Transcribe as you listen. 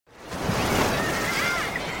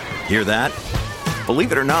Hear that?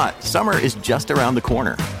 Believe it or not, summer is just around the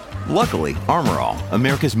corner. Luckily, Armor All,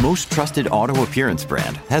 America's most trusted auto appearance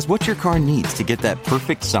brand, has what your car needs to get that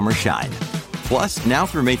perfect summer shine. Plus, now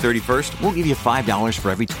through May 31st, we'll give you $5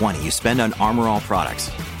 for every $20 you spend on Armor All products.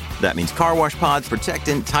 That means car wash pods,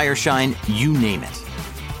 protectant, tire shine, you name it.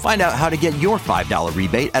 Find out how to get your $5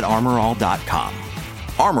 rebate at armorall.com.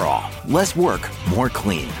 Armor All, less work, more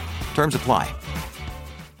clean. Terms apply.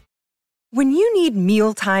 When you need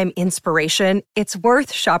mealtime inspiration, it's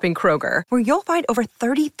worth shopping Kroger, where you'll find over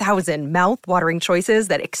 30,000 mouth-watering choices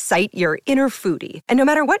that excite your inner foodie. And no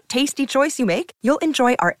matter what tasty choice you make, you'll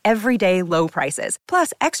enjoy our everyday low prices,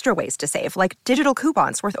 plus extra ways to save, like digital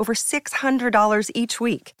coupons worth over $600 each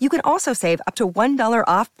week. You can also save up to $1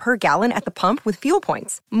 off per gallon at the pump with fuel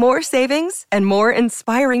points. More savings and more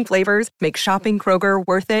inspiring flavors make shopping Kroger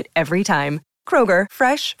worth it every time. Kroger,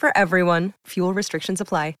 fresh for everyone. Fuel restrictions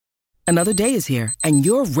apply. Another day is here, and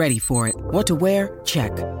you're ready for it. What to wear?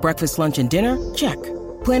 Check. Breakfast, lunch, and dinner? Check.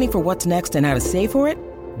 Planning for what's next and how to save for it?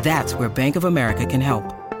 That's where Bank of America can help.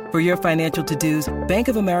 For your financial to-dos, Bank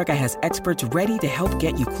of America has experts ready to help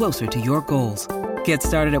get you closer to your goals. Get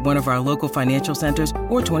started at one of our local financial centers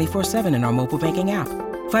or 24/7 in our mobile banking app.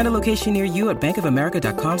 Find a location near you at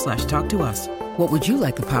bankofamerica.com/talktous. What would you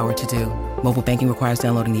like the power to do? Mobile banking requires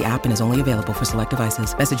downloading the app and is only available for select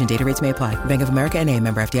devices. Message and data rates may apply. Bank of America N.A.,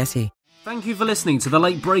 member FDIC. Thank you for listening to the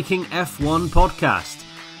Late Breaking F1 podcast.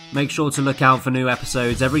 Make sure to look out for new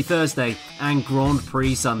episodes every Thursday and Grand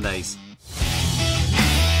Prix Sundays.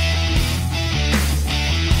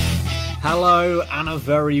 Hello and a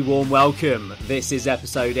very warm welcome. This is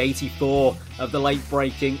episode 84 of the Late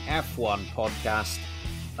Breaking F1 podcast.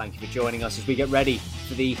 Thank you for joining us as we get ready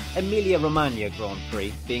for the Emilia Romagna Grand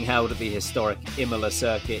Prix being held at the historic Imola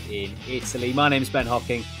circuit in Italy. My name's Ben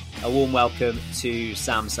Hocking. A warm welcome to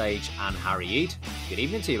Sam Sage and Harry Eade. Good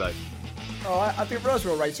evening to you both. Oh, I didn't realise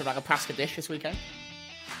we were racing around a pasta dish this weekend.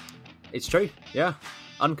 It's true, yeah.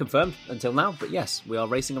 Unconfirmed until now, but yes, we are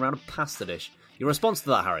racing around a pasta dish. Your response to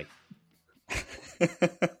that, Harry?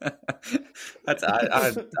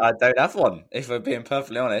 I don't have one, if we're being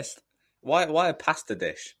perfectly honest. Why a pasta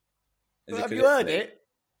dish? Have you heard it?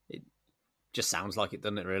 It just sounds like it,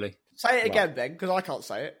 doesn't it, really? Say it again, then, because I can't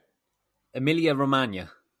say it. Emilia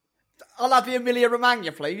Romagna. I'll have the Emilia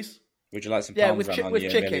Romagna, please. Would you like some Yeah, parmesan on with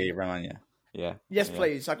your chicken. Emilia Romagna? Yeah. Yes,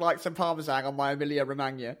 please. I'd like some parmesan on my Emilia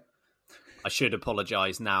Romagna. I should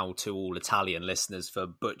apologise now to all Italian listeners for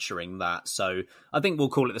butchering that. So I think we'll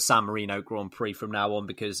call it the San Marino Grand Prix from now on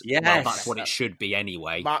because well, that's what it should be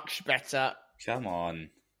anyway. Much better. Come on.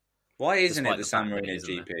 Why isn't Despite it the San Marino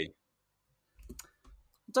GP?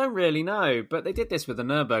 Don't really know, but they did this with the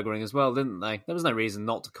Nürburgring as well, didn't they? There was no reason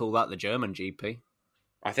not to call that the German GP.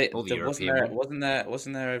 I think or the European wasn't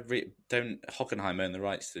there don't Hockenheim own the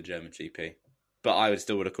rights to the German GP? But I would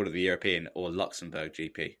have called it the European or Luxembourg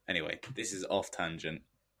GP. Anyway, this is off tangent.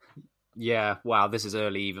 Yeah, wow, this is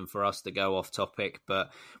early even for us to go off topic,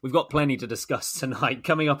 but we've got plenty to discuss tonight.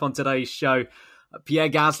 Coming up on today's show, Pierre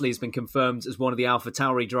Gasly has been confirmed as one of the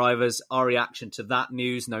AlphaTauri drivers. Our reaction to that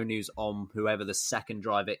news, no news on whoever the second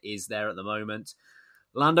driver is there at the moment.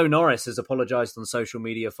 Lando Norris has apologised on social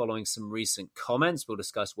media following some recent comments. We'll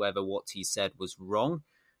discuss whether what he said was wrong.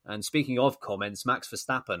 And speaking of comments, Max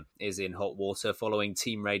Verstappen is in hot water following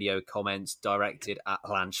team radio comments directed at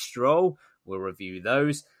Lance Stroll. We'll review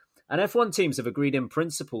those. And F1 teams have agreed in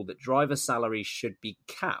principle that driver salaries should be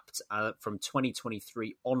capped from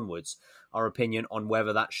 2023 onwards. Our opinion on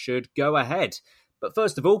whether that should go ahead. But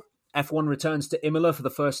first of all, F1 returns to Imola for the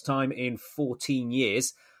first time in 14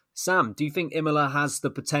 years. Sam, do you think Imola has the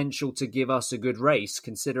potential to give us a good race,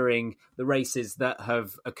 considering the races that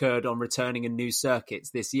have occurred on returning and new circuits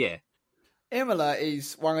this year? Imola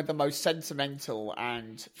is one of the most sentimental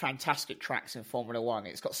and fantastic tracks in Formula One.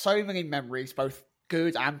 It's got so many memories, both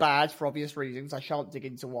good and bad for obvious reasons. I shan't dig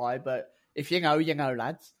into why, but if you know,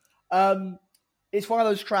 lads. It's one of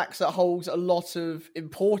those tracks that holds a lot of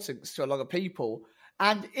importance to a lot of people.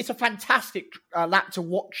 And it's a fantastic lap to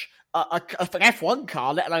watch an F1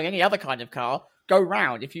 car, let alone any other kind of car, go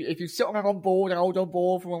round. If you sit on board and hold on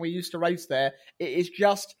board from when we used to race there, it is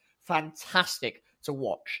just fantastic to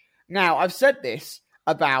watch. Now, I've said this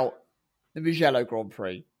about the Mugello Grand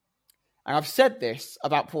Prix, and I've said this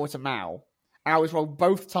about Portimao, and I was wrong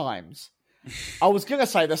both times. I was going to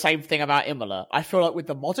say the same thing about Imola. I feel like with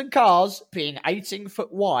the modern cars being 18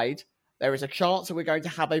 foot wide, there is a chance that we're going to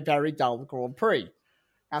have a very dull Grand Prix.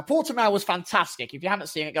 Now, Portimao was fantastic. If you haven't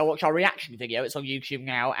seen it, go watch our reaction video. It's on YouTube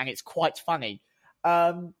now, and it's quite funny.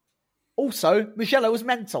 Also, Mugello was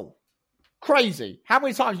mental. Crazy. How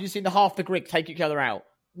many times have you seen the half the grid take each other out?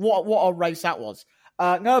 What a race that was.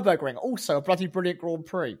 Nürburgring, also a bloody brilliant Grand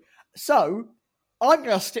Prix. So I'm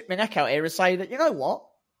going to stick my neck out here and say that, you know what?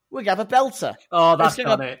 We're going to have a belter. Oh, that's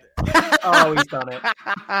done it. Oh, he's done it.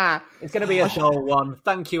 It's going to be a dull one.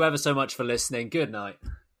 Thank you ever so much for listening. Good night.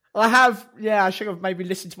 I should have maybe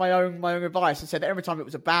listened to my own advice and said that every time it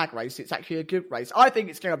was a bad race, it's actually a good race. I think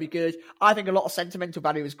it's going to be good. I think a lot of sentimental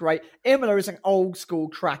value is great. Imola is an old school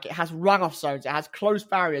track. It has runoff zones. It has close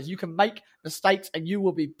barriers. You can make mistakes and you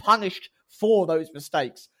will be punished for those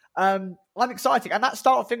mistakes. I'm excited. And that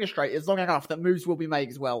start-finish straight is long enough that moves will be made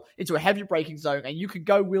as well into a heavy braking zone and you can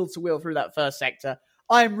go wheel to wheel through that first sector.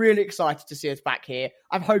 I'm really excited to see us back here.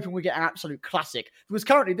 I'm hoping we get an absolute classic. Because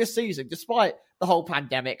currently this season, despite the whole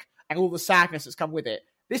pandemic and all the sadness that's come with it,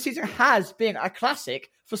 this season has been a classic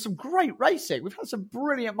for some great racing. We've had some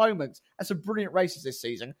brilliant moments and some brilliant races this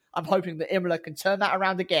season. I'm hoping that Imola can turn that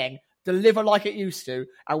around again, deliver like it used to,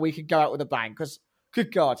 and we can go out with a bang. Because,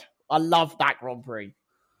 good God, I love that Grand Prix.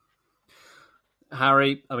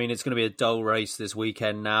 Harry, I mean, it's going to be a dull race this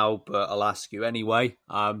weekend now, but I'll ask you anyway.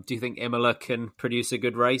 Do you think Imola can produce a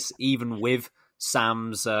good race, even with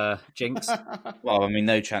Sam's jinx? Well, I mean,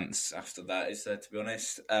 no chance after that, is there, to be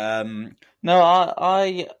honest?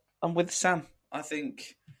 No, I'm with Sam. I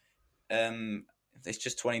think it's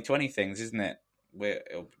just 2020 things, isn't it?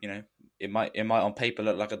 It might on paper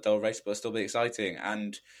look like a dull race, but it'll still be exciting.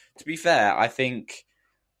 And to be fair, I think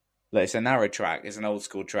it's a narrow track, it's an old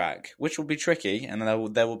school track, which will be tricky, and there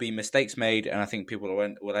will be mistakes made, and I think people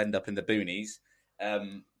will end up in the boonies.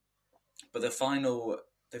 But the final,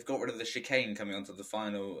 they've got rid of the chicane coming onto the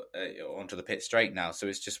final, onto the pit straight now, so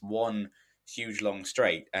it's just one huge long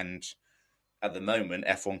straight, and at the moment,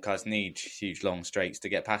 F1 cars need huge long straights to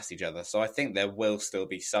get past each other. So I think there will still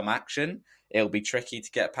be some action. It'll be tricky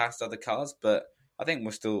to get past other cars, but I think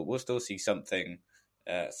we'll still see something,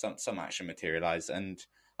 some action materialise. And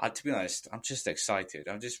to be honest, I'm just excited.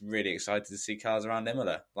 I'm just really excited to see cars around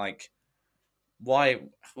Imola. Like, why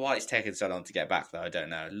it's taking so long to get back though, I don't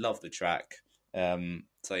know. Love the track.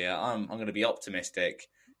 So yeah, I'm going to be optimistic,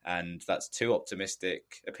 and that's 2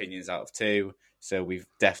 optimistic opinions out of 2. So we've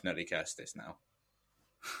definitely cursed this now.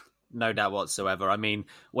 No doubt whatsoever. I mean,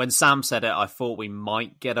 when Sam said it, I thought we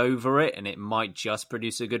might get over it and it might just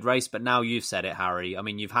produce a good race. But now you've said it, Harry. I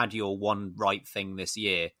mean, you've had your one right thing this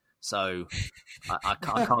year. So I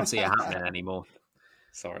can't see it happening anymore.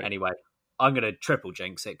 Sorry. Anyway, I'm going to triple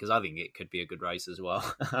jinx it because I think it could be a good race as well.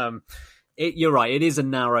 You're right. It is a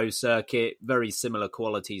narrow circuit, very similar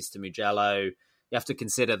qualities to Mugello. You have to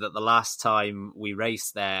consider that the last time we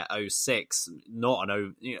raced there, 06,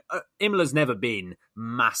 Imola's never been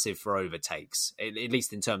massive for overtakes, at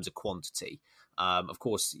least in terms of quantity. Of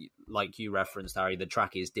course, like you referenced, Harry, the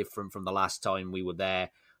track is different from the last time we were there.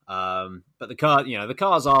 But the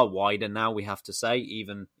cars are wider now, we have to say.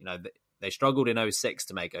 Even, they struggled in 06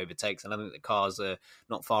 to make overtakes, and I think the cars are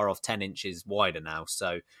not far off 10 inches wider now.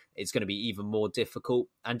 So it's going to be even more difficult.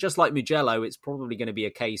 And just like Mugello, it's probably going to be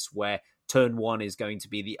a case where Turn 1 is going to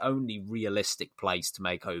be the only realistic place to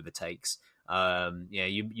make overtakes.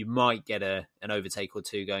 You might get an overtake or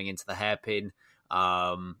two going into the hairpin,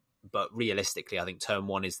 but realistically, I think Turn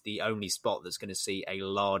 1 is the only spot that's going to see a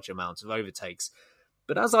large amount of overtakes.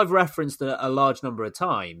 But as I've referenced a large number of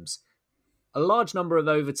times, a large number of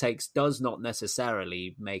overtakes does not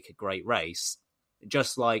necessarily make a great race,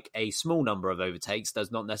 just like a small number of overtakes does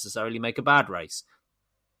not necessarily make a bad race.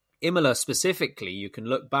 Imola specifically, you can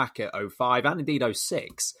look back at 05 and indeed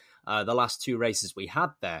 06, the last 2 races we had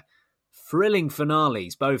there. Thrilling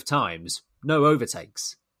finales both times, no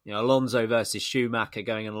overtakes. Alonso versus Schumacher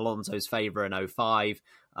going in Alonso's favour in 05,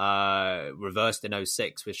 reversed in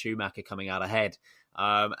 06 with Schumacher coming out ahead.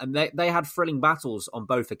 And they had thrilling battles on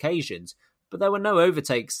both occasions, but there were no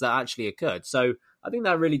overtakes that actually occurred. So I think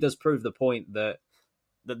that really does prove the point that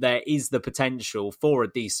there is the potential for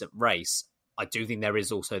a decent race. I do think there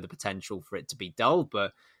is also the potential for it to be dull,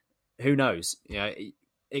 but who knows?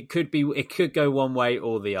 It could go one way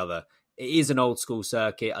or the other. It is an old school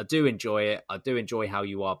circuit. I do enjoy it. I do enjoy how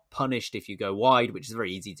you are punished if you go wide, which is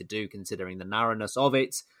very easy to do considering the narrowness of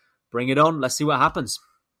it. Bring it on. Let's see what happens.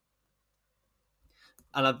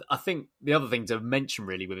 And I think the other thing to mention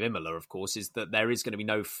really with Imola, of course, is that there is going to be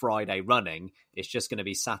no Friday running. It's just going to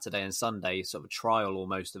be Saturday and Sunday, sort of a trial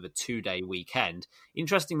almost of a 2-day weekend.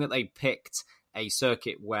 Interesting that they picked a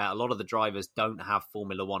circuit where a lot of the drivers don't have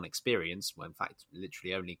Formula One experience. Well, in fact,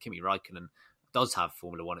 literally only Kimi Räikkönen does have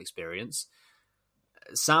Formula One experience.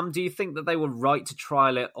 Sam, do you think that they were right to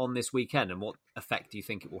trial it on this weekend? And what effect do you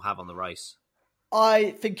think it will have on the race?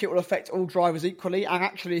 I think it will affect all drivers equally. And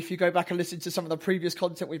actually, if you go back and listen to some of the previous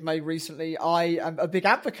content we've made recently, I am a big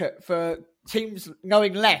advocate for teams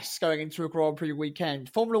knowing less going into a Grand Prix weekend.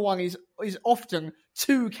 Formula One is often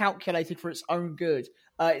too calculated for its own good.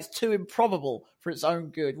 It's too improbable for its own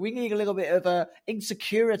good. We need a little bit of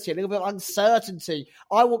insecurity, a little bit of uncertainty.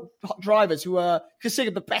 I want drivers who are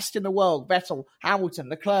considered the best in the world, Vettel, Hamilton,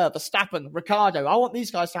 Leclerc, Verstappen, Ricciardo. I want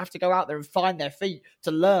these guys to have to go out there and find their feet,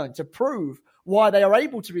 to learn, to prove why they are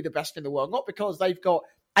able to be the best in the world, not because they've got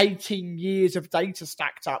 18 years of data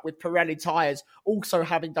stacked up with Pirelli tyres, also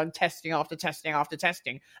having done testing after testing after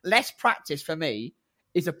testing. Less practice for me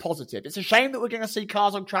is a positive. It's a shame that we're going to see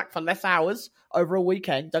cars on track for less hours over a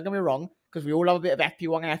weekend, don't get me wrong, because we all love a bit of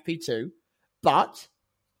FP1 and FP2, but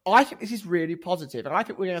I think this is really positive, and I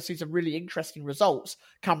think we're going to see some really interesting results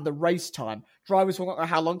come the race time. Drivers will not know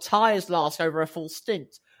how long tyres last over a full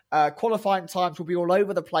stint. Qualifying times will be all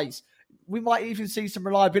over the place. We might even see some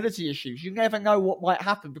reliability issues. You never know what might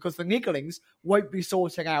happen because the nigglings won't be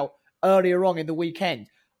sorting out earlier on in the weekend.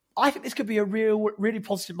 I think this could be a really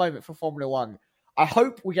positive moment for Formula One. I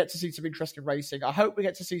hope we get to see some interesting racing. I hope we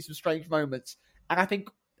get to see some strange moments. And I think,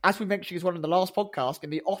 as we mentioned as well in the last podcast, in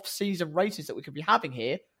the off-season races that we could be having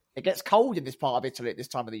here, it gets cold in this part of Italy at this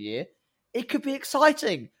time of the year. It could be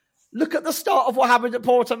exciting. Look at the start of what happened at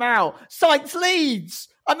Portimao. Sainz leads.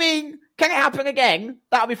 I mean, can it happen again?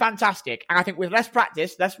 That would be fantastic. And I think with less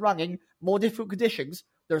practice, less running, more difficult conditions,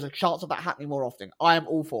 there's a chance of that happening more often. I am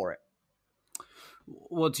all for it.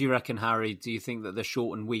 What do you reckon, Harry? Do you think that the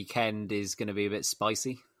shortened weekend is going to be a bit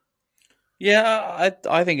spicy? Yeah,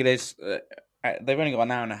 I think it is. They've only got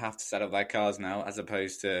an hour and a half to set up their cars now, as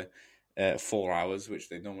opposed to 4 hours, which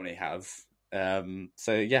they normally have.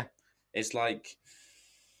 So yeah, it's like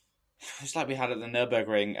we had at the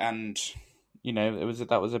Nürburgring, and you know,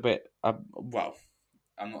 that was a bit. Well,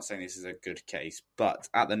 I'm not saying this is a good case, but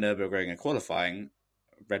at the Nürburgring and qualifying,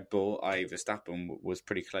 Red Bull, i.e. Verstappen, was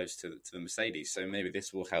pretty close to the Mercedes. So maybe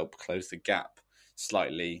this will help close the gap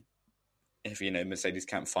slightly. If Mercedes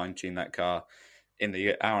can't fine tune that car in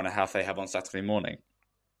the hour and a half they have on Saturday morning.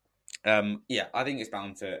 Yeah, I think it's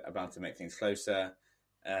bound to make things closer.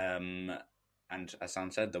 And as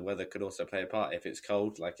Sam said, the weather could also play a part. If it's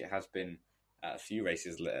cold, like it has been at a few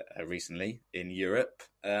races recently in Europe,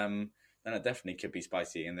 then it definitely could be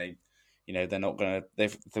spicy. And they're not gonna.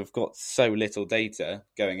 They've got so little data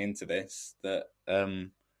going into this that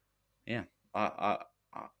I'm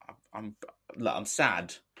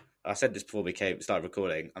sad. I said this before we started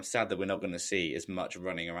recording. I'm sad that we're not going to see as much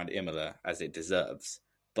running around Imola as it deserves.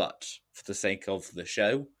 But for the sake of the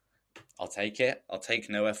show, I'll take it. I'll take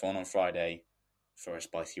no F1 on Friday for a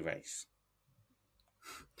spicy race.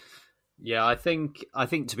 Yeah, I think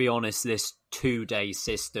to be honest, this 2-day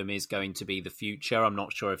system is going to be the future. I'm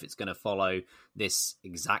not sure if it's going to follow this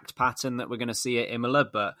exact pattern that we're going to see at Imola,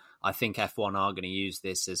 but I think F1 are going to use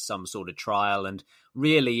this as some sort of trial. And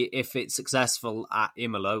really, if it's successful at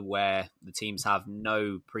Imola, where the teams have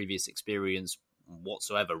no previous experience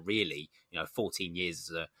whatsoever, really, 14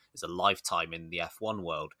 years is a lifetime in the F1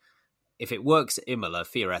 world. If it works at Imola,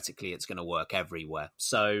 theoretically, it's going to work everywhere.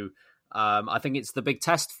 So I think it's the big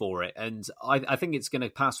test for it. And I think it's going to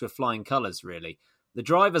pass with flying colours, really. The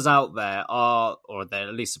drivers out there are, or they're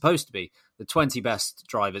at least supposed to be, the 20 best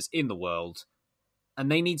drivers in the world.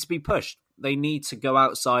 And they need to be pushed. They need to go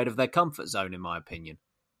outside of their comfort zone, in my opinion.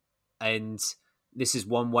 And this is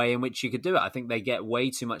one way in which you could do it. I think they get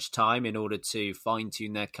way too much time in order to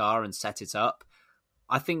fine-tune their car and set it up.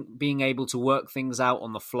 I think being able to work things out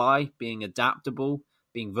on the fly, being adaptable,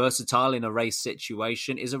 being versatile in a race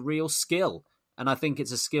situation is a real skill. And I think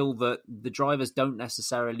it's a skill that the drivers don't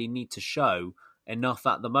necessarily need to show enough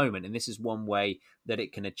at the moment. And this is one way that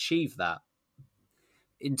it can achieve that.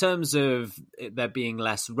 In terms of there being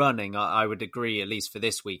less running, I would agree, at least for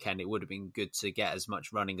this weekend, it would have been good to get as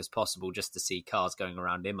much running as possible just to see cars going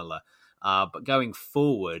around Imola. But going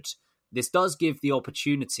forward, this does give the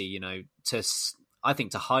opportunity,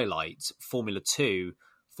 to highlight Formula 2,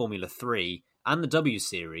 Formula 3, and the W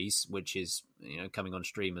Series, which is coming on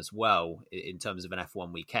stream as well in terms of an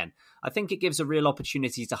F1 weekend. I think it gives a real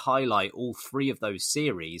opportunity to highlight all three of those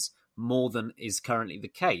series more than is currently the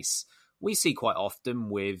case. We see quite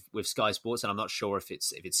often with Sky Sports, and I'm not sure if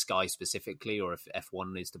it's Sky specifically or if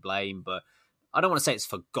F1 is to blame, but I don't want to say it's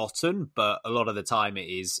forgotten, but a lot of the time it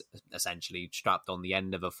is essentially strapped on the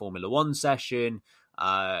end of a Formula 1 session.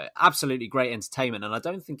 Absolutely great entertainment, and I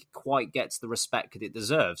don't think it quite gets the respect that it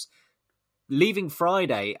deserves. Leaving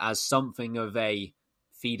Friday as something of a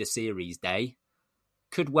feeder series day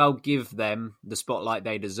could well give them the spotlight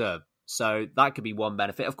they deserve. So that could be one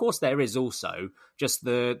benefit. Of course, there is also just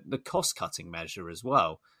the cost-cutting measure as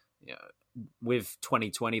well. You know, with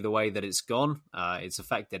 2020, the way that it's gone, it's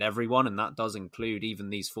affected everyone, and that does include even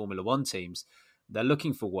these Formula One teams. They're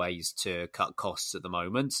looking for ways to cut costs at the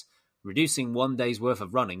moment. Reducing 1 day's worth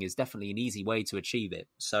of running is definitely an easy way to achieve it.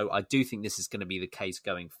 So I do think this is going to be the case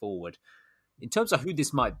going forward. In terms of who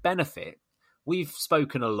this might benefit, we've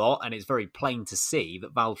spoken a lot, and it's very plain to see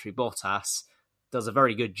that Valtteri Bottas does a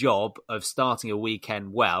very good job of starting a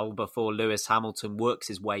weekend well before Lewis Hamilton works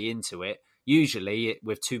his way into it, usually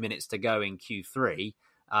with 2 minutes to go in Q3,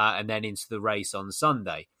 and then into the race on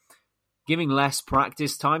Sunday. Giving less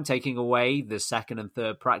practice time, taking away the second and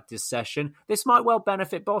third practice session, this might well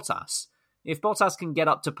benefit Bottas. If Bottas can get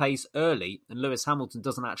up to pace early and Lewis Hamilton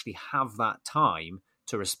doesn't actually have that time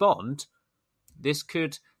to respond, this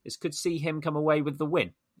could see him come away with the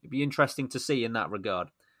win. It'd be interesting to see in that regard.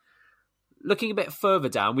 Looking a bit further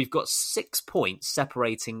down, we've got 6 points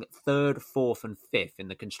separating third, fourth and fifth in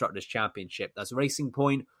the Constructors' Championship. That's Racing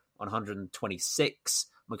Point on 126,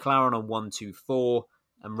 McLaren on 124,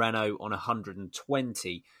 and Renault on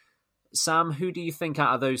 120. Sam, who do you think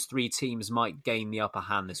out of those 3 teams might gain the upper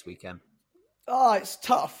hand this weekend? Oh, it's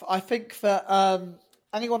tough. I think that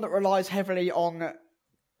anyone that relies heavily on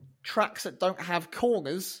tracks that don't have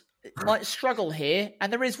corners might struggle here.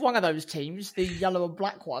 And there is one of those teams, the yellow and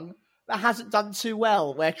black one, that hasn't done too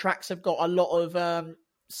well, where tracks have got a lot of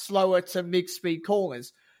slower to mid-speed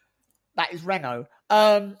corners. That is Renault.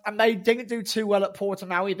 And they didn't do too well at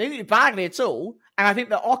Portimao. They didn't do badly at all. And I think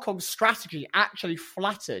that Ocon's strategy actually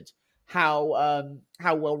flattered how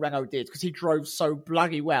well Renault did, because he drove so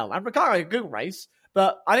bloody well. And Ricciardo had a good race,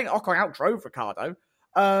 but I think Ocon outdrove Ricciardo.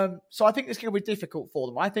 So I think this is going to be difficult for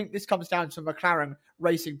them. I think this comes down to a McLaren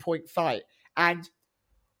Racing Point fight. And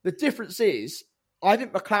the difference is, I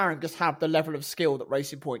think McLaren just have the level of skill that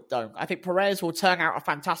Racing Point don't. I think Perez will turn out a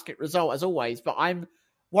fantastic result as always, but I'm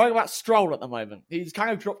worried about Stroll at the moment. He's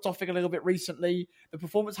kind of dropped off a little bit recently. The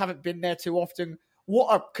performance haven't been there too often.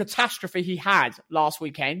 What a catastrophe he had last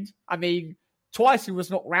weekend. I mean, twice he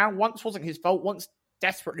was knocked round. Once wasn't his fault. Once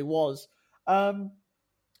desperately was.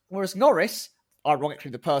 Whereas Norris,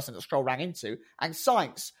 ironically the person that Stroll ran into, and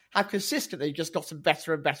Sainz have consistently just gotten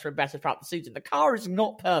better and better and better throughout the season. The car is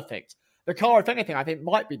not perfect. The car, if anything, I think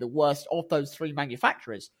might be the worst of those 3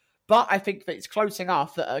 manufacturers. But I think that it's close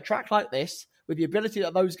enough that at a track like this, with the ability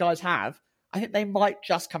that those guys have, I think they might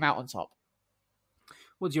just come out on top.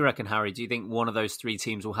 What do you reckon, Harry? Do you think one of those 3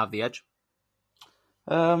 teams will have the edge?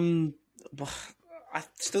 I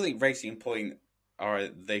still think Racing Point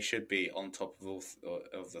they should be on top of all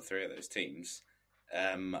of the 3 of those teams.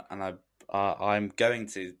 And I'm going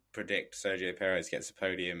to predict Sergio Perez gets a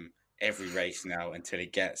podium every race now until he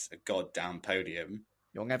gets a goddamn podium.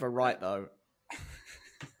 You're never right, though.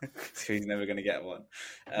 So he's never going to get one.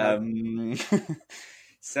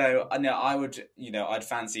 So I know I'd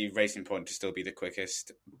fancy Racing Point to still be the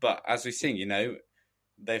quickest, but as we've seen,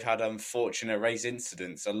 they've had unfortunate race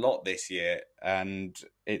incidents a lot this year, and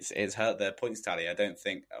it's hurt their points tally. I don't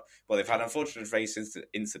think. Well, they've had unfortunate race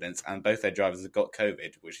incidents, and both their drivers have got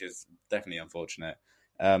COVID, which is definitely unfortunate.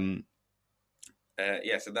 So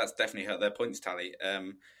that's definitely hurt their points tally.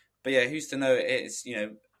 But yeah, who's to know? It's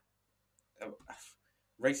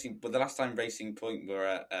Racing. But the last time Racing Point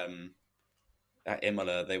were at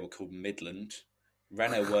Imola, they were called Midland.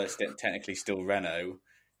 Renault were technically still Renault.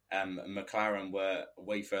 McLaren were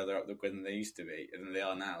way further up the grid than they used to be, than they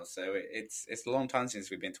are now. So it's a long time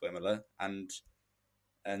since we've been to Imola, and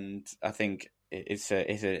I think it's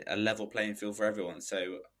a level playing field for everyone.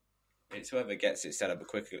 So it's whoever gets it set up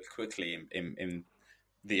quickly in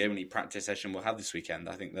the only practice session we'll have this weekend.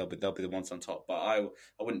 I think they'll be the ones on top. But I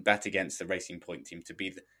wouldn't bet against the Racing Point team to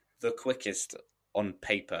be the quickest on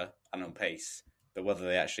paper and on pace. But whether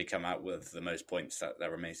they actually come out with the most points,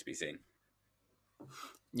 that remains to be seen.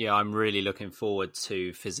 Yeah, I'm really looking forward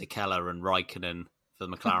to Fisichella and Raikkonen for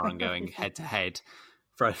McLaren going head to head.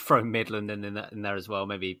 Throw Midland in there as well.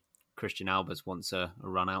 Maybe Christian Albers wants a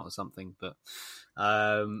run out or something. But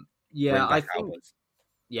I think Albers.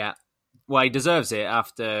 Yeah, well, he deserves it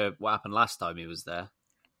after what happened last time he was there.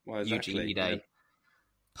 Well, exactly. Yuji Ide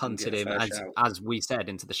punted him, as we said,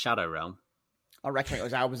 into the shadow realm. I reckon it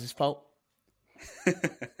was Albers' fault.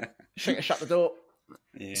 Should have shut the door.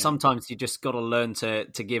 Yeah. Sometimes you just got to learn to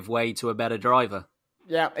give way to a better driver.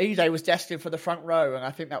 Yeah, Ide was destined for the front row, and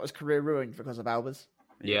I think that was career ruined because of Albers.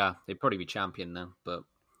 Yeah, they'd probably be champion now, but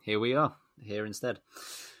here we are, here instead.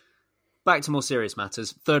 Back to more serious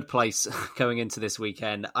matters. Third place going into this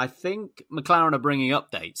weekend. I think McLaren are bringing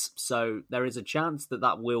updates, so there is a chance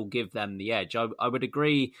that will give them the edge. I would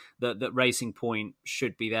agree that Racing Point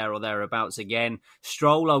should be there or thereabouts again.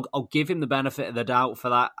 Stroll, I'll give him the benefit of the doubt for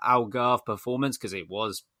that Algarve performance because it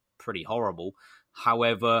was pretty horrible.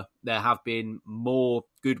 However, there have been more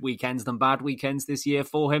good weekends than bad weekends this year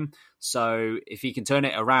for him. So if he can turn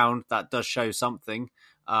it around, that does show something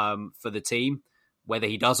for the team. Whether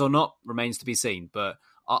he does or not remains to be seen, but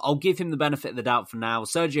I'll give him the benefit of the doubt for now.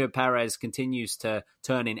 Sergio Perez continues to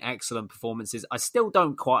turn in excellent performances. I still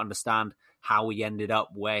don't quite understand how he ended up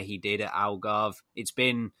where he did at Algarve. It's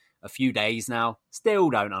been a few days now.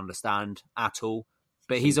 Still don't understand at all,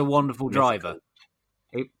 but he's a wonderful driver.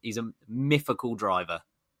 He's a mythical driver.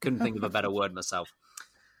 Couldn't think of a better word myself.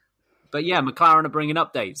 But yeah, McLaren are bringing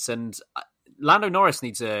updates, and Lando Norris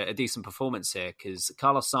needs a decent performance here because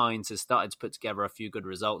Carlos Sainz has started to put together a few good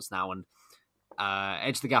results now and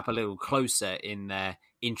edge the gap a little closer in their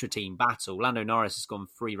intra-team battle. Lando Norris has gone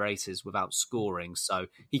 3 races without scoring, so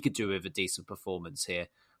he could do with a decent performance here.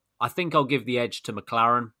 I think I'll give the edge to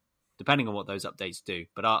McLaren, depending on what those updates do,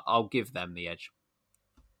 but I'll give them the edge.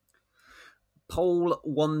 Pole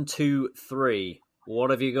 1, 2, 3.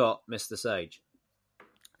 What have you got, Mr. Sage?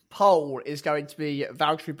 Pole is going to be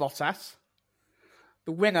Valtteri Bottas.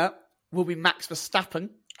 The winner will be Max Verstappen.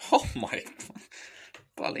 Oh my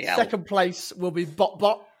bloody hell. Second place will be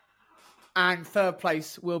Bot. And third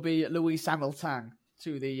place will be Lewis Hamilton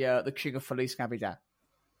to the King of Feliz Navidad.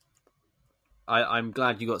 I'm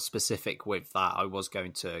glad you got specific with that. I was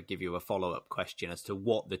going to give you a follow-up question as to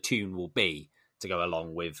what the tune will be to go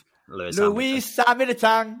along with Lewis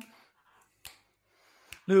Hamilton.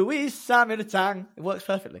 Lewis Hamilton. It works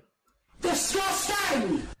perfectly.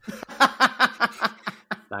 Disgusting!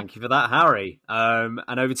 Thank you for that, Harry. And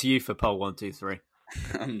over to you for pole 1, 2, 3.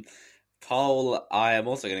 Pole, I am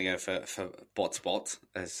also going to go for Bot,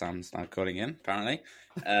 as Sam's now calling him, apparently.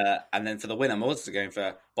 And then for the win, I'm also going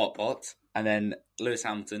for Bot. And then Lewis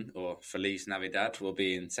Hamilton, or Feliz Navidad, will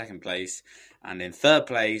be in second place. And in third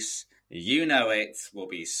place, you know it, will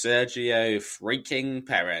be Sergio freaking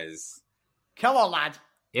Perez. Come on, lad.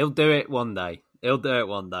 He'll do it one day. Well,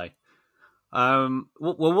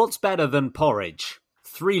 what's better than porridge?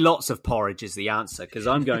 3 lots of porridge is the answer, because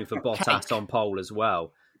I'm going for Bottas on pole as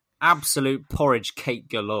well. Absolute porridge cake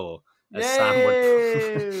galore. As Sam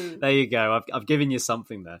would... There you go. I've given you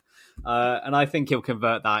something there. And I think he'll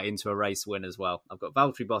convert that into a race win as well. I've got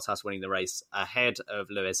Valtteri Bottas winning the race ahead of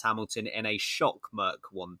Lewis Hamilton in a shock Merc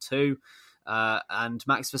 1-2. And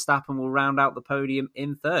Max Verstappen will round out the podium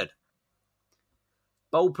in third.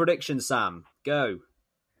 Bold prediction, Sam. Go.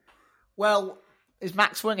 Well, is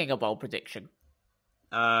Max winning a bold prediction?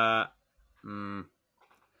 I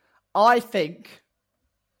think...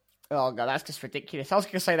 Oh, no, that's just ridiculous. I was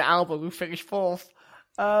going to say that Albon will finish fourth.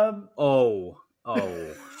 Oh,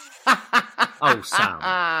 Sam.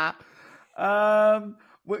 Albon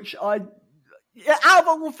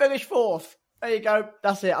will finish fourth. There you go.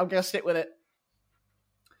 That's it. I'm going to stick with it.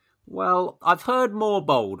 Well, I've heard more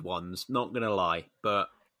bold ones, not going to lie, but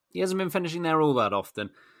he hasn't been finishing there all that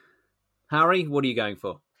often. Harry, what are you going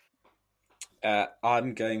for?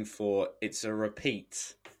 I'm going for it's a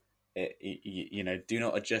repeat. Do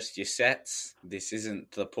not adjust your sets. This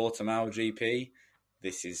isn't the Portimao GP.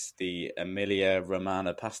 This is the Emilia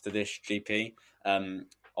Romagna Pasta Dish GP. On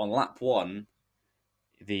lap 1,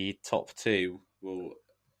 the top 2 will,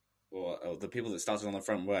 or the people that started on the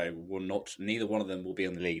front row will not. Neither one of them will be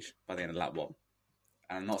in the lead by the end of lap 1.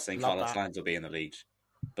 And I'm not saying Carlos Sainz will be in the lead,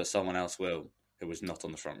 but someone else will who was not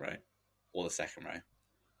on the front row or the second row.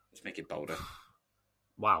 Let's make it bolder.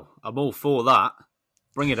 Wow, I'm all for that.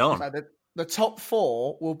 Bring it on. So the top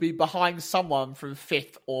 4 will be behind someone from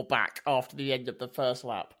 5th or back after the end of the first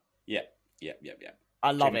lap. Yeah.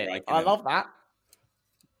 I love it. I love that.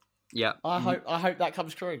 Yeah. I hope that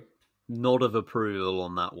comes true. Nod of approval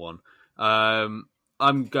on that one. I'm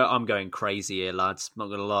going crazy here, lads. Not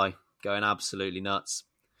going to lie. Going absolutely nuts.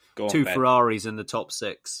 Go on, 2 Ben. Ferraris in the top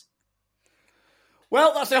 6.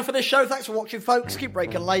 Well, that's enough for this show. Thanks for watching, folks. Keep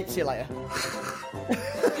breaking late. See you later.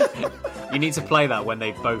 You need to play that when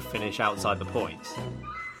they both finish outside the points.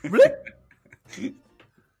 Really?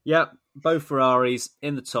 Yep, both Ferraris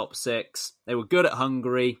in the top 6. They were good at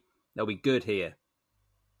Hungary. They'll be good here.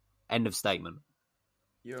 End of statement.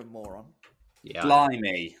 You're a moron. Yeah.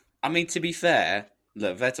 Blimey. I mean, to be fair,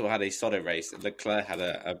 look, Vettel had a solid race. Leclerc had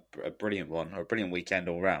a brilliant one, or a brilliant weekend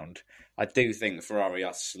all round. I do think Ferrari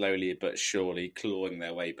are slowly but surely clawing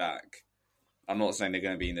their way back. I'm not saying they're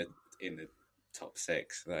going to be in the top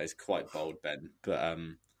 6. That is quite bold, Ben. But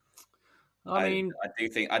I do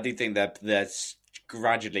think they're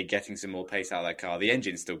gradually getting some more pace out of their car. The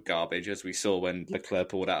engine's still garbage, as we saw when Leclerc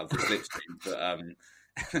pulled out of the slipstream,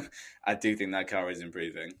 but I do think that car is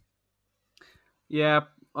improving. Yeah,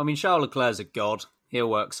 I mean, Charles Leclerc's a god. He'll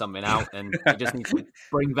work something out, and he just needs to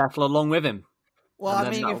bring Vettel along with him. Well, I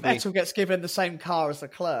mean, if Vettel gets given the same car as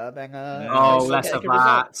Leclerc, then less of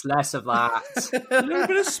that. A little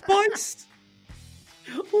bit of spice.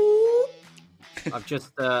 Ooh. I've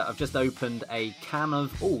just opened a can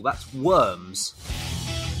of that's worms.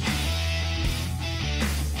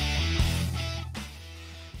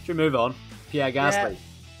 Should we move on? Pierre Gasly. Yeah.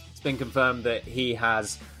 It's been confirmed that he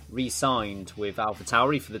has re-signed with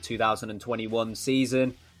AlphaTauri for the 2021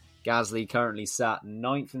 season. Gasly currently sat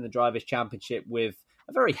 9th in the Drivers' Championship with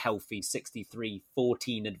a very healthy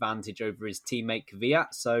 63-14 advantage over his teammate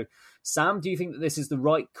Kvyat. So, Sam, do you think that this is the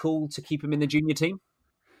right call to keep him in the junior team?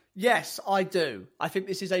 Yes, I do. I think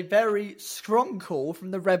this is a very strong call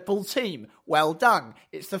from the Red Bull team. Well done.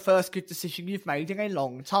 It's the first good decision you've made in a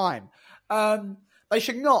long time. They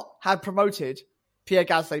should not have promoted Pierre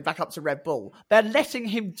Gasly back up to Red Bull. They're letting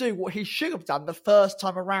him do what he should have done the first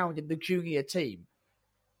time around in the junior team.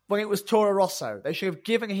 When it was Toro Rosso, they should have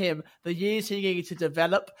given him the years he needed to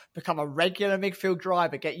develop, become a regular midfield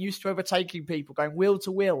driver, get used to overtaking people, going wheel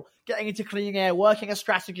to wheel, getting into clean air, working a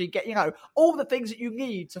strategy, all the things that you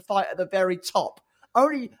need to fight at the very top.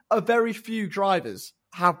 Only a very few drivers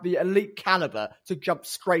have the elite caliber to jump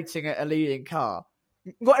straight in at a leading car.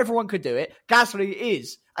 Not everyone could do it. Gasly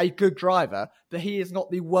is a good driver, but he is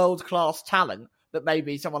not the world-class talent that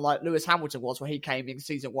maybe someone like Lewis Hamilton was when he came in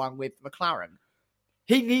season 1 with McLaren.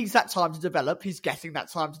 He needs that time to develop. He's getting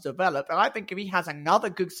that time to develop. And I think if he has another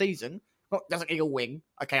good season, doesn't need a win.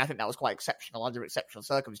 Okay, I think that was quite exceptional under exceptional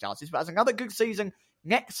circumstances. But as another good season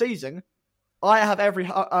next season, I have every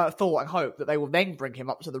thought and hope that they will then bring him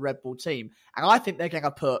up to the Red Bull team. And I think they're going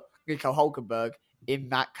to put Nico Hülkenberg in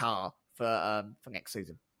that car for next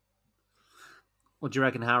season. What do you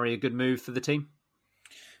reckon, Harry? A good move for the team?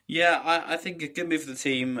 Yeah, I think a good move for the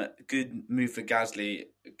team, good move for Gasly.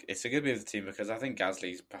 It's a good move for the team because I think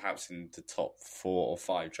Gasly's perhaps in the top 4 or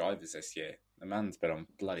 5 drivers this year. The man's been on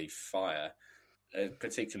bloody fire,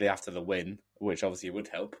 particularly after the win, which obviously would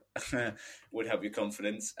help, would help your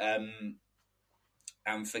confidence. And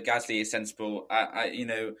for Gasly, it's sensible.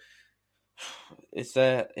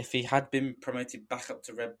 If he had been promoted back up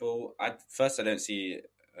to Red Bull, I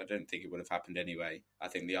don't think it would have happened anyway. I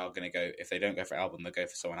think they are going to go, if they don't go for Albon, they'll go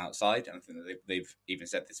for someone outside. And I think that they've even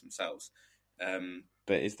said this themselves.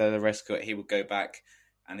 But is there the risk that he will go back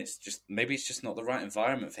and maybe it's just not the right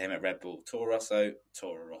environment for him at Red Bull? Toro Rosso,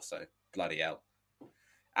 bloody hell.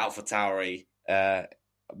 AlphaTauri,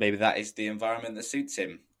 maybe that is the environment that suits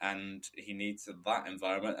him. And he needs that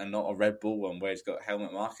environment and not a Red Bull one where he's got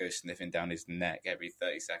Helmut Marko sniffing down his neck every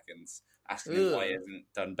 30 seconds, asking him why he hasn't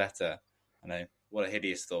done better. I know. What a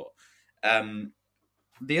hideous thought.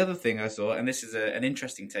 The other thing I saw, and this is an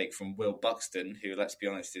interesting take from Will Buxton, who, let's be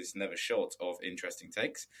honest, is never short of interesting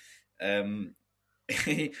takes.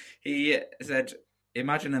 He said,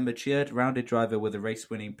 imagine a matured, rounded driver with a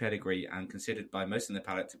race-winning pedigree and considered by most in the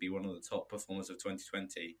paddock to be one of the top performers of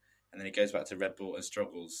 2020, and then he goes back to Red Bull and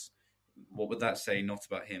struggles. What would that say, not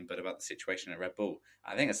about him, but about the situation at Red Bull?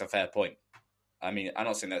 I think that's a fair point. I mean, I'm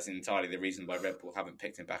not saying that's entirely the reason why Red Bull haven't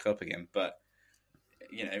picked him back up again, but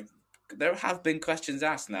there have been questions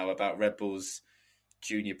asked now about Red Bull's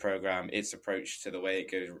junior program, its approach to the way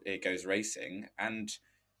it goes racing, and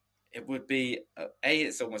it would be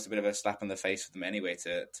it's almost a bit of a slap in the face for them anyway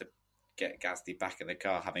to get Gasly back in the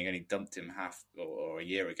car, having only dumped him half or a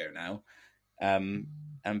year ago now,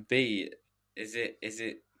 and B, is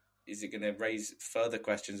it going to raise further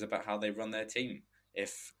questions about how they run their team?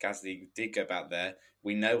 If Gasly did go back there,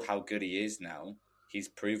 we know how good he is now. He's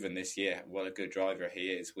proven this year what a good driver he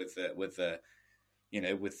is with the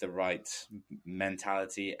right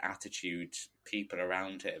mentality, attitude, people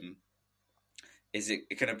around him. Is it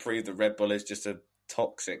going to prove that Red Bull is just a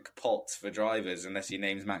toxic pot for drivers unless he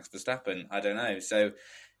names Max Verstappen? I don't know. So,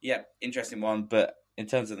 yeah, interesting one. But in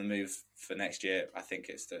terms of the move for next year, I think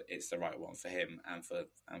it's the right one for him and for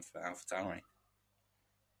AlphaTauri.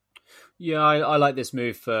 Yeah, I like this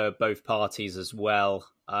move for both parties as well.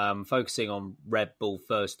 Focusing on Red Bull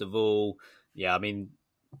first of all. Yeah, I mean,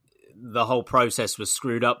 the whole process was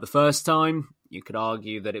screwed up the first time. You could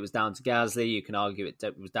argue that it was down to Gasly. You can argue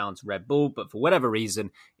it was down to Red Bull. But for whatever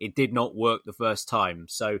reason, it did not work the first time.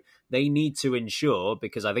 So they need to ensure,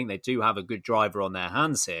 because I think they do have a good driver on their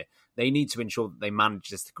hands here, They need to ensure that they manage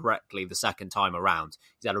this correctly the second time around.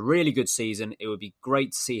 He's had a really good season. It would be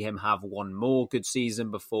great to see him have one more good season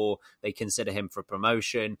before they consider him for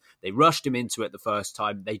promotion. They rushed him into it the first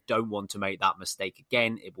time. They don't want to make that mistake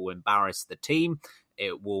again. It will embarrass the team.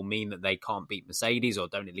 It will mean that they can't beat Mercedes, or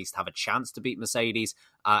don't at least have a chance to beat Mercedes,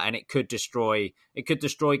 and it could destroy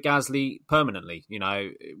Gasly permanently. You know,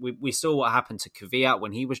 we saw what happened to Kvyat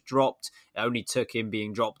when he was dropped. It only took him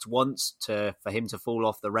being dropped once for him to fall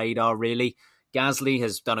off the radar, really. Gasly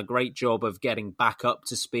has done a great job of getting back up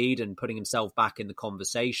to speed and putting himself back in the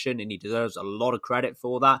conversation, and he deserves a lot of credit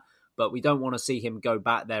for that. But we don't want to see him go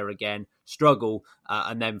back there again, struggle,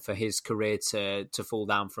 and then for his career to fall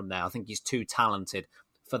down from there. I think he's too talented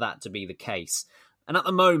for that to be the case. And at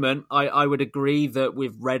the moment, I would agree that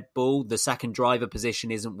with Red Bull, the second driver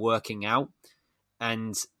position isn't working out.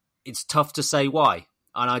 And it's tough to say why.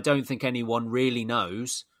 And I don't think anyone really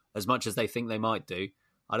knows, as much as they think they might do.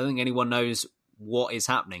 I don't think anyone knows what is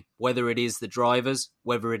happening, whether it is the drivers,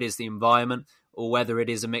 whether it is the environment, or whether it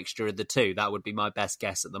is a mixture of the two. That would be my best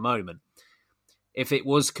guess at the moment. If it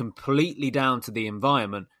was completely down to the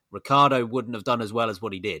environment, Ricciardo wouldn't have done as well as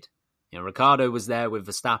what he did. You know, Ricciardo was there with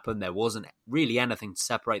Verstappen. There wasn't really anything to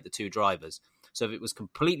separate the two drivers. So if it was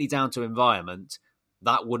completely down to environment,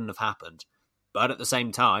 that wouldn't have happened. But at the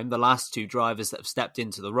same time, the last two drivers that have stepped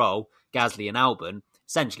into the role, Gasly and Albon,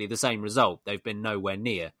 essentially the same result. They've been nowhere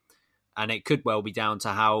near. And it could well be down to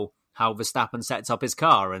how Verstappen sets up his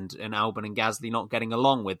car and Albon and Gasly not getting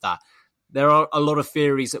along with that. There are a lot of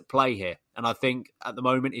theories at play here. And I think at the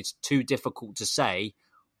moment it's too difficult to say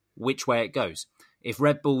which way it goes. If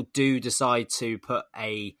Red Bull do decide to put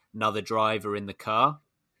another driver in the car,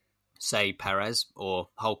 say Perez or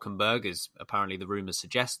Hülkenberg, as apparently the rumours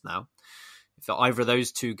suggest now, if either of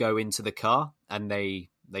those two go into the car and they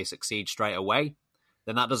succeed straight away,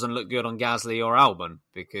 then that doesn't look good on Gasly or Albon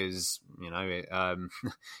because, you know, it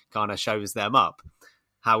kind of shows them up.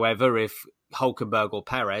 However, if Hülkenberg or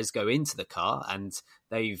Perez go into the car and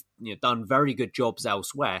they've done very good jobs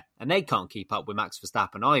elsewhere and they can't keep up with Max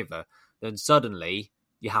Verstappen either, then suddenly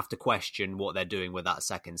you have to question what they're doing with that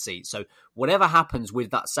second seat. So whatever happens with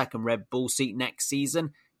that second Red Bull seat next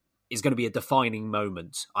season is going to be a defining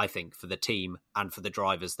moment, I think, for the team and for the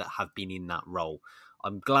drivers that have been in that role.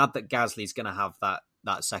 I'm glad that Gasly's going to have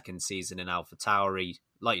that second season in AlphaTauri.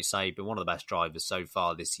 Like you say, been one of the best drivers so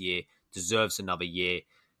far this year, deserves another year.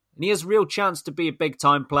 And he has a real chance to be a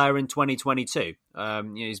big-time player in 2022.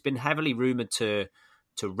 He's been heavily rumoured to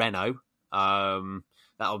Renault.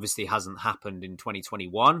 That obviously hasn't happened in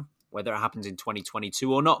 2021. Whether it happens in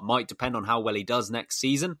 2022 or not might depend on how well he does next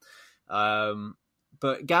season.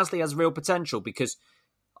 But Gasly has real potential because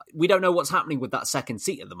we don't know what's happening with that second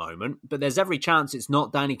seat at the moment, but there's every chance it's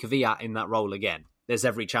not Danny Kvyat in that role again. There's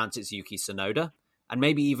every chance it's Yuki Tsunoda, and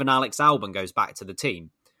maybe even Alex Albon goes back to the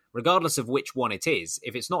team. Regardless of which one it is,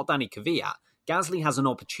 if it's not Danny Kvyat, Gasly has an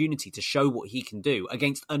opportunity to show what he can do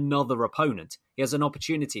against another opponent. He has an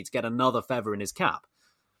opportunity to get another feather in his cap.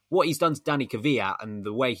 What he's done to Danny Kvyat and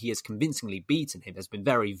the way he has convincingly beaten him has been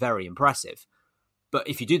very, very impressive. But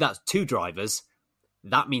if you do that to two drivers,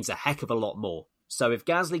 that means a heck of a lot more. So if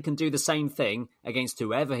Gasly can do the same thing against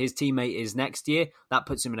whoever his teammate is next year, that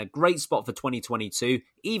puts him in a great spot for 2022,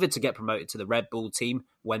 either to get promoted to the Red Bull team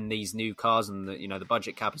when these new cars and the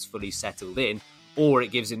budget cap is fully settled in, or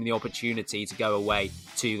it gives him the opportunity to go away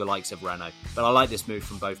to the likes of Renault. But I like this move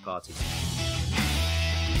from both parties.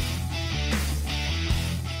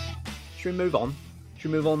 Should we move on?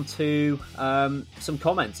 Should we move on to some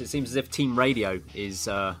comments? It seems as if Team Radio is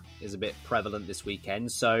a bit prevalent this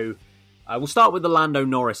weekend. So we'll start with the Lando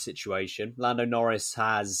Norris situation. Lando Norris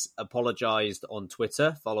has apologised on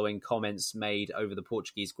Twitter following comments made over the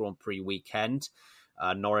Portuguese Grand Prix weekend.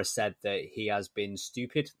 Norris said that he has been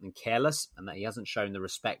stupid and careless and that he hasn't shown the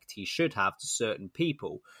respect he should have to certain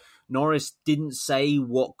people. Norris didn't say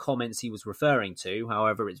what comments he was referring to.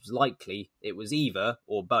 However, it was likely it was either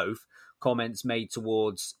or both comments made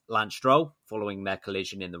towards Lance Stroll following their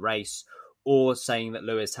collision in the race, or saying that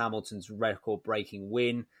Lewis Hamilton's record-breaking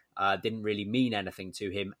win didn't really mean anything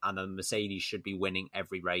to him and the Mercedes should be winning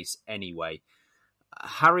every race anyway.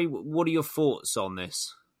 Harry, what are your thoughts on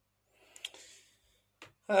this?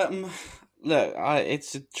 Look,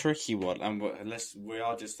 it's a tricky one, and we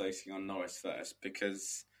are just focusing on Norris first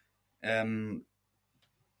because I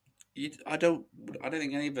don't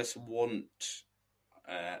think any of us want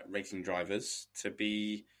racing drivers to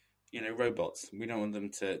be, robots. We don't want them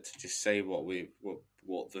to just say what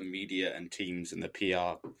the media and teams and the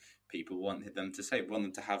PR people want them to say. We want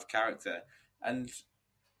them to have character. And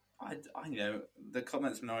I the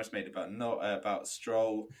comments Norris made about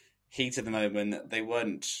Stroll, heat of the moment, they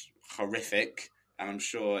weren't horrific, and I'm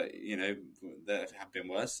sure, there have been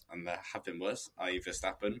worse, and there have been worse, i.e.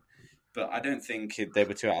 Verstappen. But I don't think they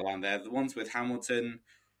were too out of line there. The ones with Hamilton,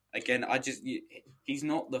 again, he's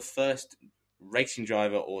not the first racing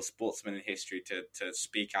driver or sportsman in history to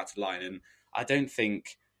speak out of line, and I don't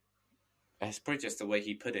think it's probably just the way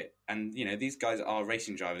he put it. And, these guys are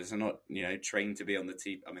racing drivers. They're not, trained to be on the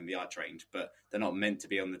TV. I mean, they are trained, but they're not meant to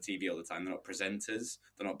be on the TV all the time. They're not presenters.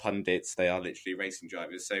 They're not pundits. They are literally racing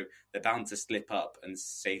drivers. So they're bound to slip up and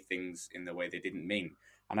say things in the way they didn't mean.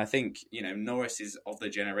 And I think, Norris is of the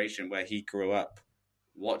generation where he grew up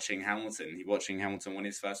watching Hamilton. Watching Hamilton win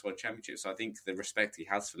his first World Championship. So I think the respect he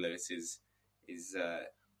has for Lewis is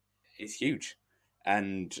huge.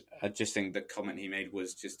 And I just think the comment he made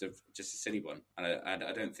was just a silly one, and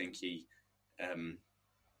I don't think he,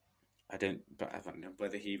 I don't know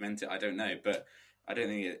whether he meant it. I don't know, but I don't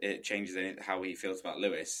think it changes how he feels about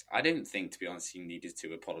Lewis. I don't think, to be honest, he needed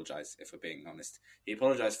to apologise. If we're being honest, he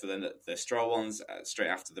apologised for the Stroll ones straight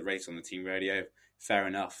after the race on the team radio. Fair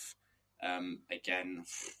enough. Again,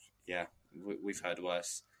 yeah, we've heard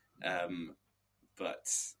worse. But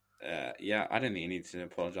I don't think he needed to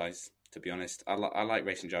apologise. To be honest, I like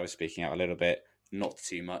racing drivers speaking out a little bit, not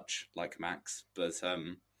too much like Max, but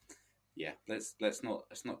let's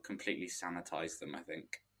not completely sanitize them, I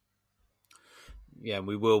think. Yeah,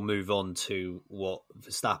 we will move on to what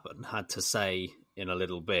Verstappen had to say in a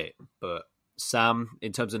little bit. But Sam,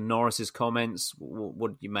 in terms of Norris's comments,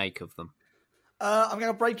 what did you make of them? I'm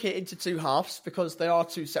going to break it into two halves because they are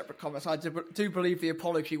two separate comments. I do believe the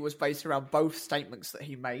apology was based around both statements that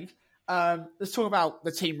he made. Let's talk about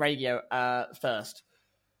the team radio first.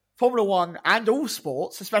 Formula One and all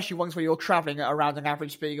sports, especially ones where you're travelling at around an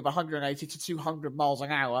average speed of 180 to 200 miles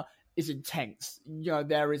an hour, is intense.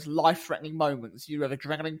 There is life-threatening moments. You have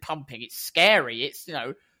adrenaline pumping. It's scary. It's,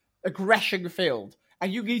 aggression filled.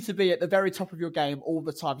 And you need to be at the very top of your game all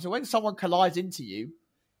the time. So when someone collides into you,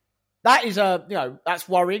 that is that's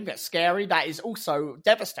worrying, that's scary. That is also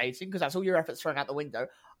devastating because that's all your efforts thrown out the window.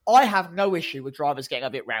 I have no issue with drivers getting a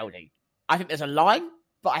bit rowdy. I think there's a line,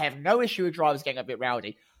 but I have no issue with drivers getting a bit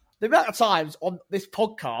rowdy. The amount of times on this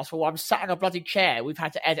podcast where I'm sat in a bloody chair, we've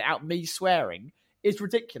had to edit out me swearing is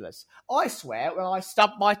ridiculous. I swear when I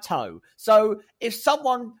stub my toe. So if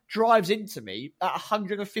someone drives into me at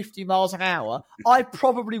 150 miles an hour, I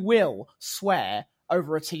probably will swear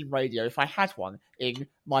over a team radio if I had one in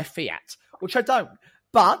my Fiat, which I don't.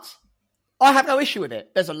 But I have no issue with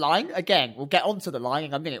it. There's a line. Again, we'll get onto the line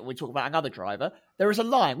in a minute when we talk about another driver. There is a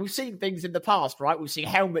line. We've seen things in the past, right? We've seen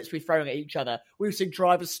helmets be thrown at each other. We've seen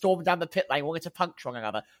drivers storm down the pit lane wanting to puncture one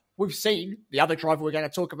another. We've seen the other driver we're going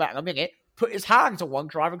to talk about in a minute put his hands on one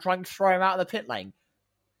driver and try and throw him out of the pit lane.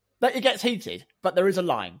 But it gets heated, but there is a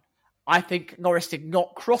line. I think Norris did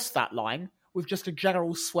not cross that line with just a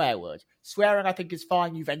general swear word. Swearing, I think, is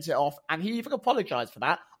fine. You vent it off. And he even apologised for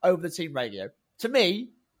that over the team radio. To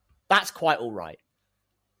me, that's quite all right.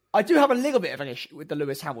 I do have a little bit of an issue with the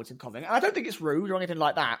Lewis Hamilton comment. And I don't think it's rude or anything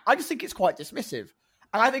like that. I just think it's quite dismissive.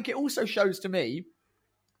 And I think it also shows to me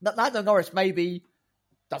that Lando Norris maybe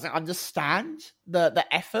doesn't understand the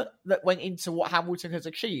effort that went into what Hamilton has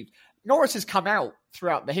achieved. Norris has come out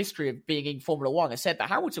throughout the history of being in Formula One and said that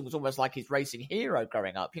Hamilton was almost like his racing hero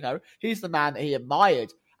growing up. He's the man that he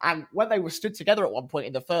admired. And when they were stood together at one point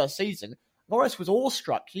in the first season, Norris was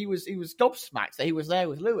awestruck. He was gobsmacked that he was there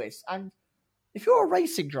with Lewis. And if you're a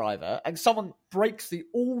racing driver and someone breaks the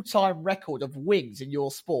all-time record of wins in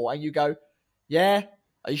your sport and you go, yeah,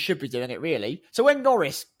 you should be doing it really. So when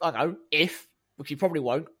Norris, which he probably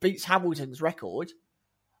won't, beats Hamilton's record,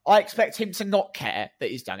 I expect him to not care that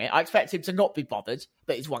he's done it. I expect him to not be bothered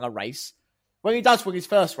that he's won a race. When he does win his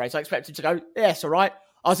first race, I expect him to go, yeah, it's all right.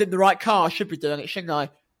 I was in the right car. I should be doing it, shouldn't I?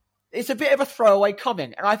 It's a bit of a throwaway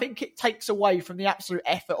comment, and I think it takes away from the absolute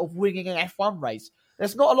effort of winning an F1 race.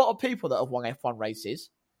 There's not a lot of people that have won F1 races.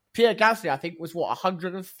 Pierre Gasly, I think, was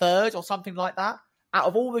 103rd or something like that? Out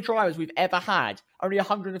of all the drivers we've ever had, only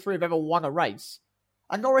 103 have ever won a race.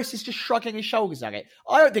 And Norris is just shrugging his shoulders at it.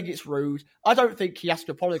 I don't think it's rude. I don't think he has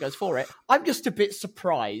to apologise for it. I'm just a bit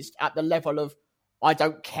surprised at the level of I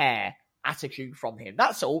don't care attitude from him.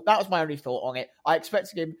 That's all. That was my only thought on it. I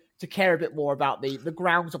expected him to care a bit more about the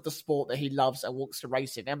grounds of the sport that he loves and wants to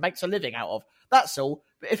race in and makes a living out of. That's all.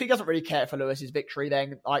 But if he doesn't really care for Lewis's victory,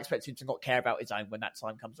 then I expect him to not care about his own when that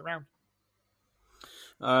time comes around.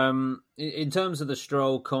 In terms of the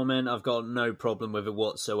Stroll comment, I've got no problem with it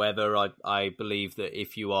whatsoever. I believe that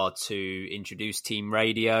if you are to introduce team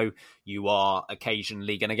radio, you are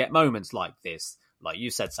occasionally going to get moments like this. Like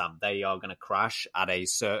you said, Sam, they are going to crash at a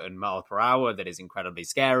certain mile per hour that is incredibly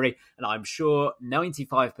scary. And I'm sure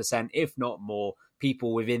 95%, if not more,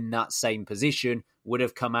 people within that same position would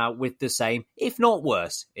have come out with the same, if not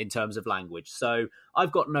worse, in terms of language. So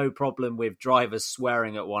I've got no problem with drivers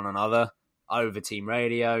swearing at one another over team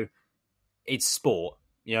radio. It's sport.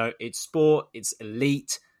 It's sport. It's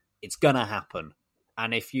elite. It's going to happen.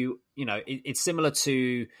 And if it's similar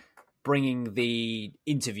to bringing the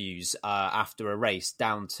interviews after a race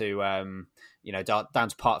down to down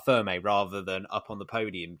to part ferme rather than up on the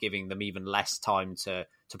podium, giving them even less time to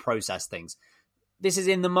process things. This is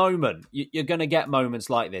in the moment. You're going to get moments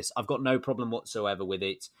like this. I've got no problem whatsoever with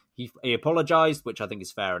it. He apologised, which I think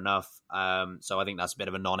is fair enough. So I think that's a bit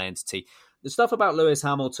of a non-entity. The stuff about Lewis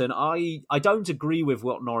Hamilton, I don't agree with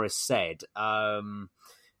what Norris said.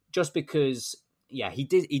 Just because, he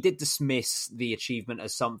did dismiss the achievement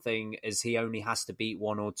as something as he only has to beat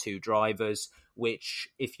one or two drivers, which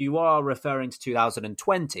if you are referring to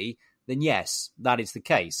 2020, then yes, that is the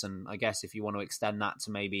case. And I guess if you want to extend that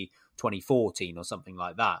to maybe 2014 or something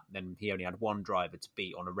like that, then he only had one driver to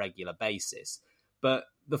beat on a regular basis. But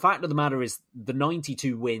the fact of the matter is the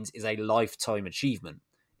 92 wins is a lifetime achievement.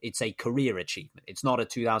 It's a career achievement. It's not a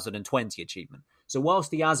 2020 achievement. So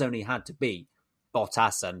whilst he has only had to beat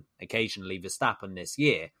Bottas and occasionally Verstappen this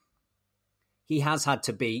year, he has had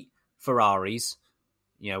to beat Ferraris,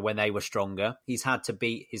 when they were stronger. He's had to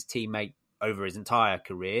beat his teammate over his entire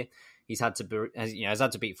career. He's had to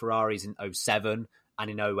beat Ferraris in 2007 and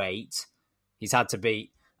in 2008. He's had to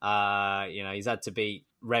beat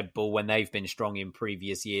Red Bull when they've been strong in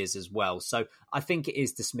previous years as well. So I think it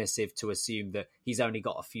is dismissive to assume that he's only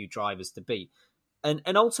got a few drivers to beat. And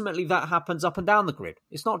ultimately that happens up and down the grid.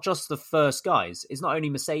 It's not just the first guys. It's not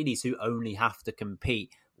only Mercedes who only have to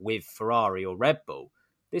compete with Ferrari or Red Bull.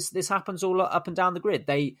 This happens all up and down the grid.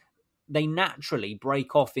 They naturally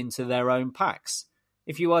break off into their own packs.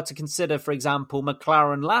 If you were to consider, for example,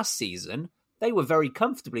 McLaren last season, they were very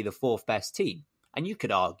comfortably the fourth best team. And you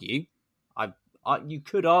could argue, that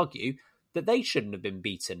they shouldn't have been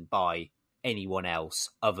beaten by anyone else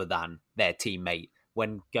other than their teammate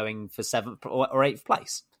when going for 7th or 8th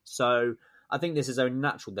place. So I think this is only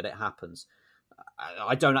natural that it happens.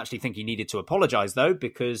 I don't actually think he needed to apologise, though,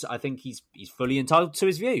 because I think he's fully entitled to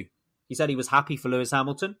his view. He said he was happy for Lewis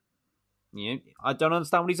Hamilton. I don't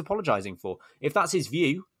understand what he's apologising for. If that's his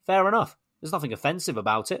view, fair enough. There's nothing offensive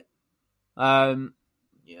about it.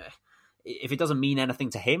 If it doesn't mean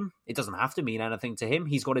anything to him, it doesn't have to mean anything to him.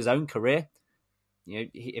 He's got his own career.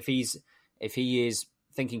 If he is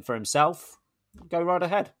thinking for himself, go right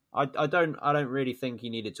ahead. I don't really think he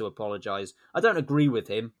needed to apologise. I don't agree with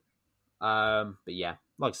him. But yeah,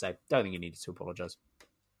 like I say, don't think he needed to apologise.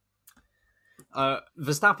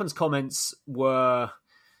 Verstappen's comments were...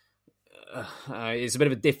 it's a bit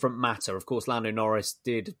of a different matter. Of course, Lando Norris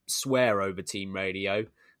did swear over team radio.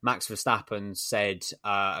 Max Verstappen said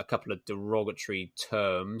a couple of derogatory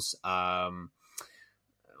terms.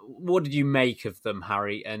 What did you make of them,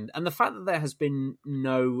 Harry? And the fact that there has been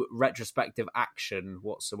no retrospective action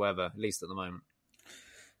whatsoever, at least at the moment.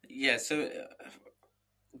 Yeah, so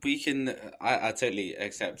we can... I totally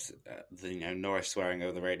accept the Norris swearing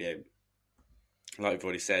over the radio. Like we've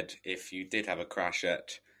already said, if you did have a crash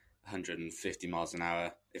at 150 miles an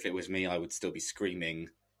hour, if it was me, I would still be screaming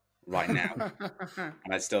right now.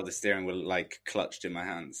 And I'd still have the steering wheel clutched in my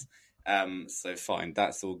hands. So fine,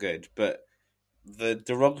 that's all good. But the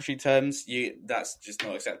derogatory terms, that's just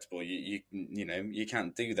not acceptable. You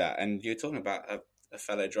can't do that. And you're talking about a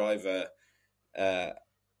fellow driver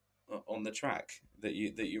on the track that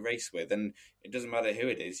you race with, and it doesn't matter who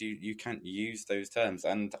it is. You can't use those terms.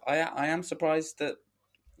 And I am surprised that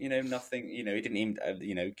nothing. He didn't even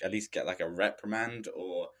at least get a reprimand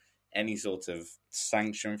or any sort of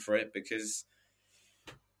sanction for it, because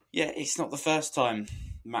it's not the first time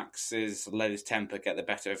Max has let his temper get the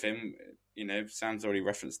better of him. Sam's already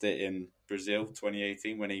referenced it in Brazil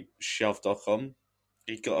 2018 when he shoved Ocon.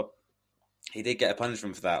 He did get a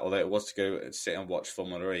punishment for that, although it was to go sit and watch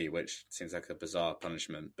Formula E, which seems like a bizarre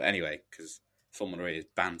punishment. But anyway, because Formula E is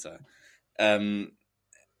banter. I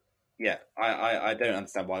don't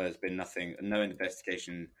understand why there's been no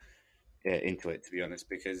investigation into it, to be honest,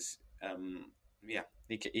 because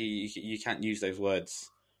you can't use those words,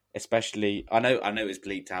 especially. I know it's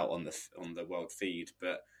bleeped out on the world feed,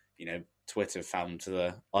 but Twitter found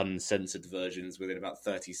the uncensored versions within about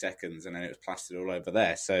 30 seconds, and then it was plastered all over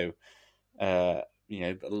there. So a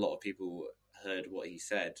lot of people heard what he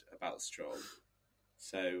said about Stroll.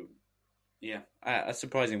 So a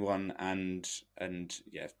surprising one, and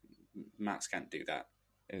Max can't do that.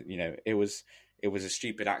 It was a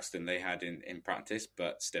stupid accident they had in practice,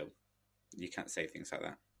 but still, you can't say things like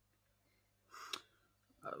that.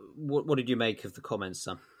 What did you make of the comments,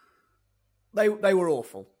 Sam? They were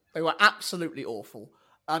awful. They were absolutely awful.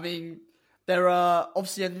 I mean, there are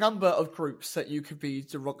obviously a number of groups that you could be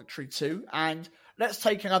derogatory to, and let's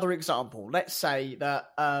take another example. Let's say that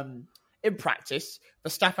in practice,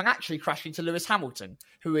 Verstappen actually crashed into Lewis Hamilton,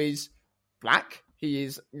 who is black. He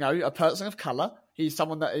is, a person of colour. He's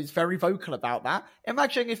someone that is very vocal about that.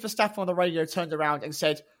 Imagine if Verstappen on the radio turned around and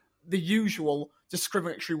said the usual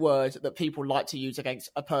discriminatory word that people like to use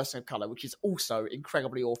against a person of colour, which is also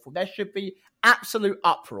incredibly awful. There should be absolute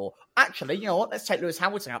uproar. Actually, you know what? Let's take Lewis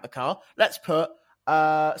Hamilton out the car. Let's put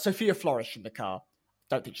Sophia Flores in the car.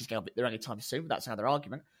 Don't think she's going to be there anytime soon, but that's another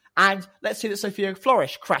argument. And let's see that Sophia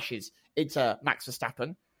Flores crashes into Max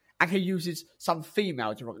Verstappen and he uses some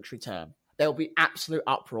female derogatory term. There will be absolute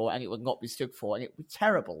uproar and it will not be stood for and it will be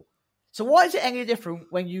terrible. So why is it any different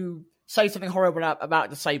when you say something horrible about a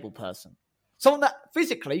disabled person? Someone that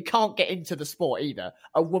physically can't get into the sport either.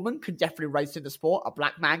 A woman can definitely race in the sport. A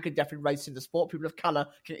black man can definitely race in the sport. People of colour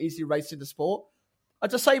can easily race in the sport. A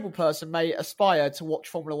disabled person may aspire to watch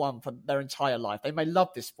Formula One for their entire life. They may love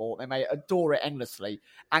this sport. They may adore it endlessly.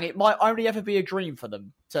 And it might only ever be a dream for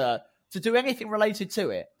them to do anything related to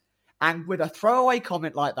it. And with a throwaway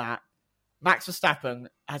comment like that, Max Verstappen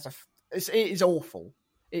it is awful.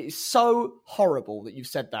 It is so horrible that you've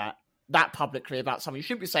said that publicly about something. You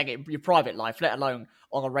shouldn't be saying it in your private life, let alone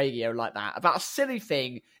on a radio like that, about a silly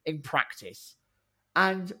thing in practice.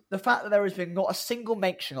 And the fact that there has been not a single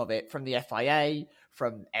mention of it from the FIA,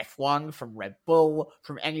 from F1, from Red Bull,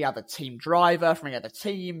 from any other team driver, from any other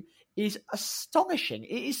team, is astonishing.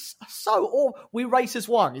 It is so awful. We race as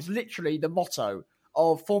one is literally the motto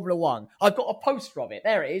of Formula One. I've got a poster of it.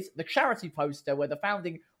 There it is, the charity poster where the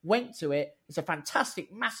founding went to it. It's a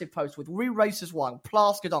fantastic, massive poster with We Race as One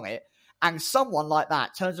plastered on it. And someone like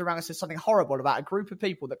that turns around and says something horrible about a group of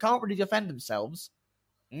people that can't really defend themselves.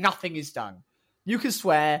 Nothing is done. You can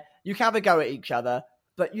swear, you can have a go at each other,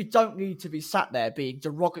 but you don't need to be sat there being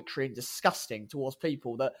derogatory and disgusting towards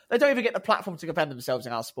people that they don't even get the platform to defend themselves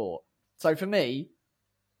in our sport. So for me,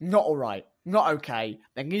 not all right, not okay.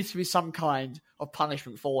 There needs to be some kind of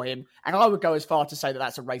punishment for him. And I would go as far to say that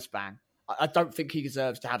that's a race ban. I don't think he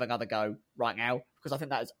deserves to have another go right now because I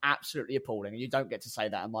think that is absolutely appalling. And you don't get to say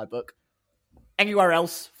that in my book. Anywhere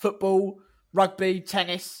else, football, rugby,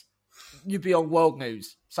 tennis, you'd be on world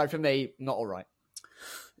news. So for me, not all right.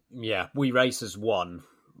 Yeah, we race as one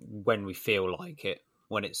when we feel like it,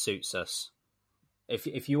 when it suits us.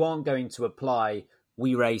 If you aren't going to apply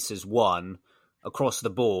we race as one across the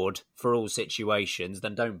board for all situations,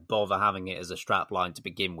 then don't bother having it as a strapline to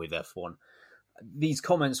begin with, F1. These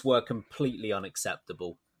comments were completely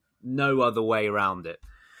unacceptable. No other way around it.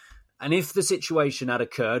 And if the situation had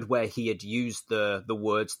occurred where he had used the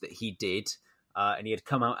words that he did, and he had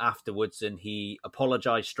come out afterwards and he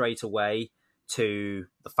apologised straight away to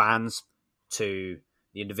the fans, to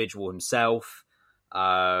the individual himself,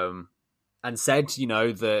 and said,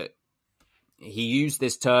 that he used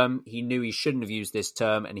this term, he knew he shouldn't have used this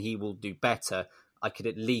term, and he will do better, I could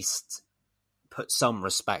at least put some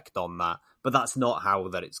respect on that. But that's not how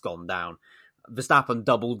that it's gone down. Verstappen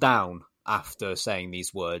doubled down after saying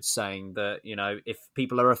these words, saying that, if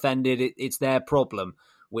people are offended, it's their problem,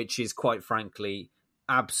 which is quite frankly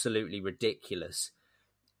absolutely ridiculous.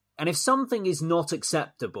 And if something is not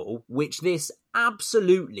acceptable, which this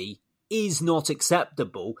absolutely is not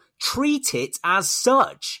acceptable, treat it as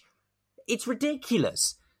such. It's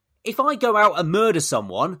ridiculous. If I go out and murder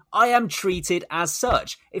someone, I am treated as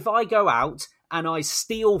such. If I go out and I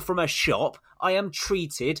steal from a shop, I am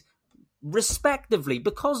treated respectively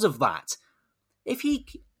because of that. If he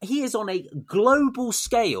is on a global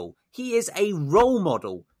scale, he is a role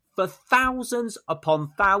model for thousands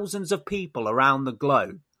upon thousands of people around the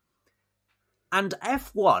globe. And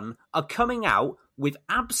F1 are coming out with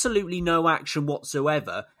absolutely no action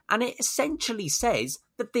whatsoever, and it essentially says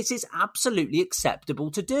that this is absolutely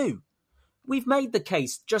acceptable to do. We've made the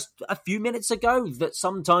case just a few minutes ago that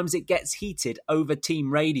sometimes it gets heated over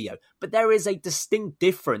team radio, but there is a distinct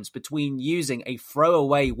difference between using a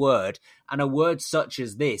throwaway word and a word such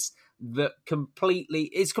as this that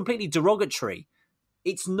is completely derogatory.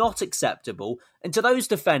 It's not acceptable, and to those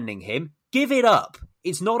defending him, give it up.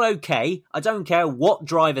 It's not okay. I don't care what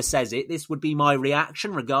driver says it. This would be my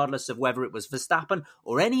reaction, regardless of whether it was Verstappen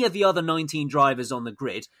or any of the other 19 drivers on the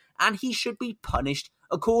grid, and he should be punished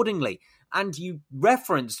accordingly. And you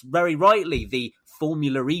referenced very rightly the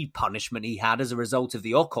Formula E punishment he had as a result of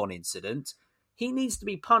the Ocon incident. He needs to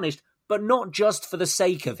be punished, but not just for the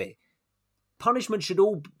sake of it. Punishment should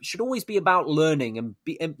always be about learning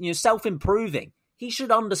and self-improving. He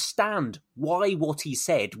should understand why what he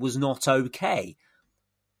said was not okay.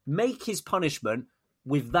 Make his punishment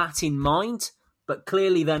with that in mind. But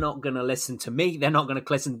clearly they're not going to listen to me. They're not going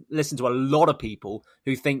to listen to a lot of people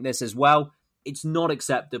who think this as well. It's not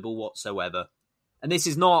acceptable whatsoever. And this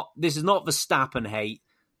is not Verstappen hate.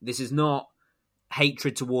 This is not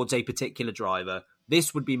hatred towards a particular driver.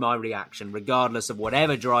 This would be my reaction, regardless of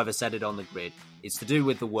whatever driver said it on the grid. It's to do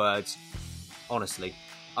with the words. Honestly,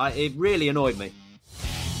 it really annoyed me.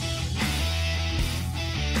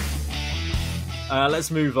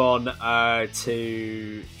 Let's move on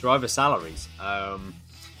to driver salaries.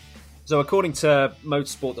 So according to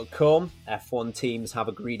motorsport.com, F1 teams have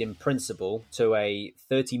agreed in principle to a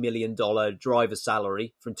 $30 million driver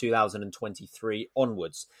salary from 2023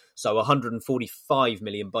 onwards. So $145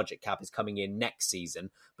 million budget cap is coming in next season,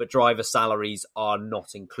 but driver salaries are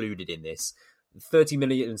not included in this. The $30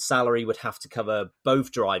 million salary would have to cover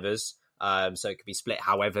both drivers, so it could be split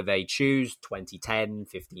however they choose,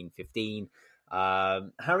 20-10,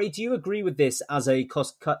 15-15. Harry, do you agree with this as a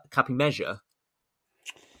cost-capping measure?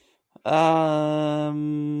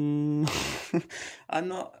 I'm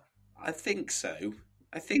not. I think so.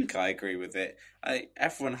 I think I agree with it.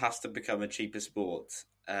 F1 has to become a cheaper sport,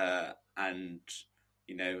 and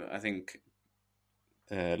I think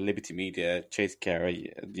Liberty Media, Chase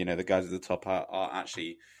Carey, the guys at the top are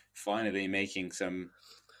actually finally making some,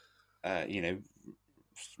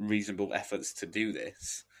 reasonable efforts to do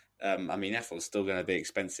this. F1 is still going to be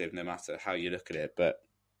expensive no matter how you look at it, but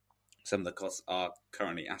some of the costs are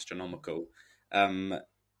currently astronomical.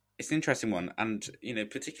 It's an interesting one, and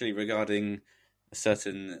particularly regarding a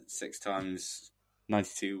certain 6 times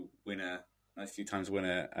 92 times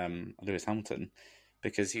winner, Lewis Hamilton,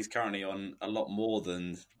 because he's currently on a lot more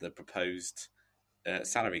than the proposed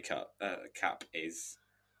salary cap is.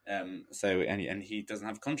 And he doesn't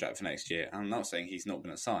have a contract for next year. I'm not saying he's not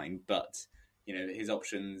going to sign, but his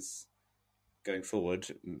options going forward,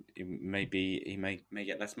 maybe he may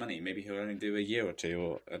get less money. Maybe he'll only do a year or two,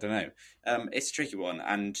 or I don't know. It's a tricky one,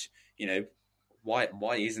 and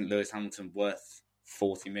why isn't Lewis Hamilton worth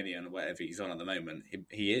 40 million or whatever he's on at the moment?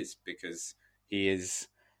 He is, because he is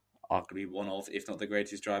arguably one of, if not the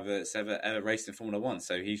greatest driver that's ever raced in Formula One.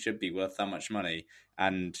 So he should be worth that much money.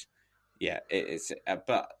 And yeah, it's.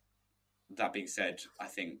 But that being said, I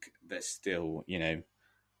think there's still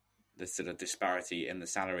the sort of disparity in the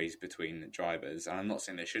salaries between drivers. And I'm not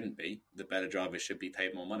saying there shouldn't be. The better drivers should be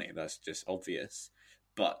paid more money. That's just obvious.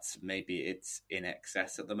 But maybe it's in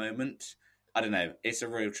excess at the moment. I don't know. It's a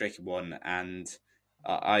real tricky one. And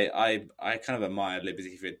I kind of admire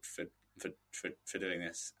Liberty for doing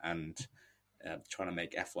this and trying to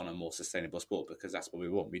make F1 a more sustainable sport, because that's what we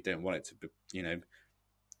want. We don't want it to be,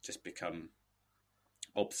 just become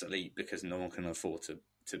obsolete because no one can afford to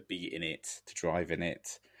be in it, to drive in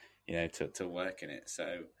it, to work in it.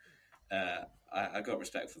 So I got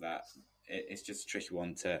respect for that. It's just a tricky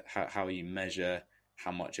one to how you measure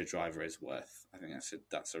how much a driver is worth. I think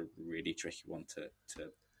that's a really tricky one to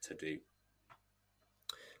do.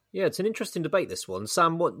 Yeah, it's an interesting debate, this one.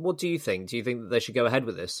 Sam, what do you think? Do you think that they should go ahead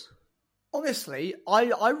with this? Honestly,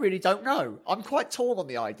 I really don't know. I'm quite torn on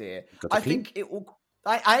the idea. I think it will.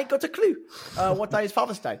 I ain't got a clue. What day is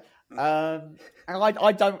Father's Day? And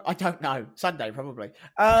I don't know. Sunday probably.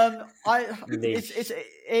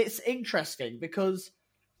 It's interesting because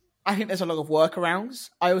I think there's a lot of workarounds.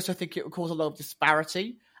 I also think it will cause a lot of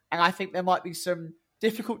disparity, and I think there might be some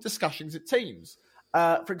difficult discussions at teams.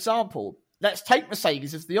 For example, let's take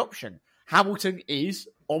Mercedes as the option. Hamilton is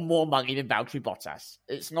on more money than Valtteri Bottas.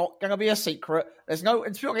 It's not going to be a secret. And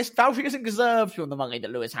to be honest, Valtteri doesn't deserve to be on the money that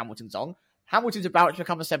Lewis Hamilton's on. Hamilton's about to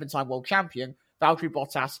become a 7-time world champion. Valtteri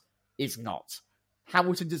Bottas is not.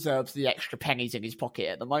 Hamilton deserves the extra pennies in his pocket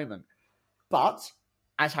at the moment. But,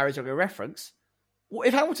 as Harry's already referenced,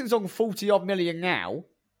 if Hamilton's on 40-odd million now,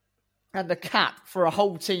 and the cap for a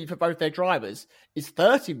whole team for both their drivers is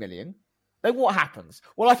 30 million, then what happens?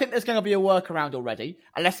 Well, I think there's going to be a workaround already,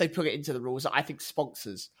 unless they put it into the rules that I think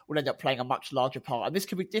sponsors will end up playing a much larger part. And this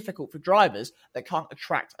could be difficult for drivers that can't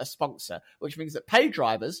attract a sponsor, which means that paid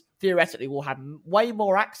drivers, theoretically, will have way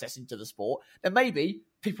more access into the sport than maybe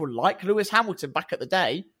people like Lewis Hamilton back at the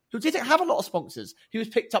day, who didn't have a lot of sponsors. He was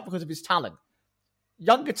picked up because of his talent.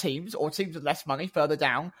 Younger teams, or teams with less money further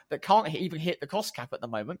down, that can't even hit the cost cap at the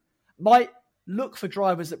moment, might look for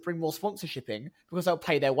drivers that bring more sponsorship in because they'll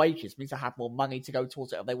pay their wages, means they'll have more money to go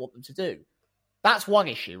towards whatever they want them to do. That's one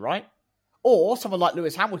issue, right? Or someone like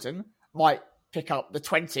Lewis Hamilton might pick up the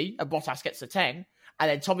 20 and Bottas gets the 10, and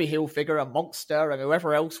then Tommy Hilfiger and Monster and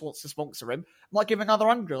whoever else wants to sponsor him might give another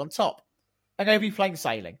 100 on top. And they'll be plain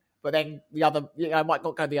sailing. But then the other, might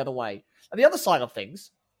not go the other way. And the other side of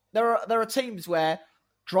things, there are teams where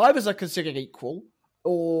drivers are considered equal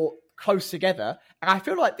or close together. And I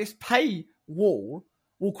feel like this pay wall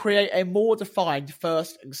will create a more defined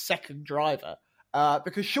first and second driver.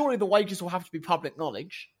 Because surely the wages will have to be public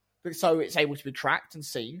knowledge, so it's able to be tracked and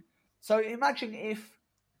seen. So imagine if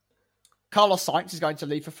Carlos Sainz is going to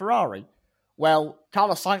leave for Ferrari. Well,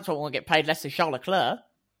 Carlos Sainz won't want to get paid less than Charles Leclerc,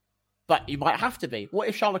 but he might have to be. What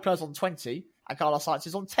if Charles Leclerc's on 20 and Carlos Sainz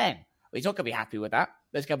is on 10? Well, he's not going to be happy with that.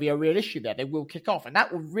 There's going to be a real issue there. They will kick off. And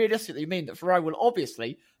that will realistically mean that Ferrari will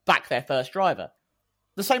obviously back their first driver.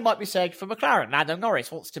 The same might be said for McLaren. Lando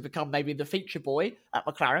Norris wants to become maybe the feature boy at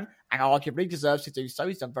McLaren and arguably deserves to do so.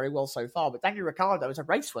 He's done very well so far. But Daniel Ricciardo is a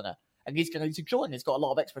race winner and he's going to need to join. He's got a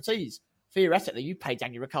lot of expertise. Theoretically, you pay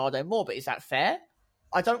Daniel Ricciardo more, but is that fair?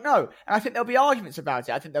 I don't know. And I think there'll be arguments about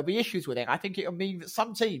it. I think there'll be issues with it. I think it'll mean that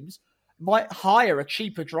some teams might hire a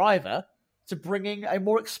cheaper driver to bring in a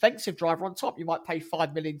more expensive driver on top. You might pay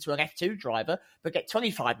 $5 million to an F2 driver, but get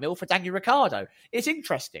 $25 million for Daniel Ricciardo. It's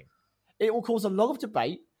interesting. It will cause a lot of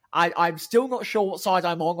debate. I'm still not sure what side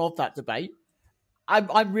I'm on of that debate.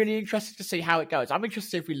 I'm really interested to see how it goes. I'm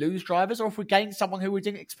interested if we lose drivers or if we gain someone who we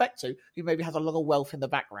didn't expect to, who maybe has a lot of wealth in the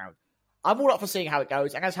background. I'm all up for seeing how it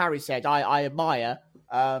goes. And as Harry said, I admire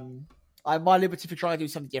Liberty for trying to do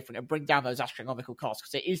something different and bring down those astronomical costs,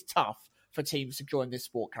 because it is tough for teams to join this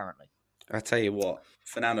sport currently. I tell you what,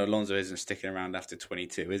 Fernando Alonso isn't sticking around after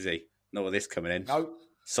 22, is he? Not with this coming in. No.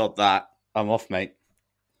 Sod that. I'm off, mate.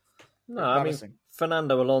 No, I mean,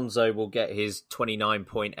 Fernando Alonso will get his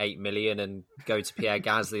 29.8 million and go to Pierre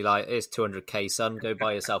Gasly like, here's 200k, son, go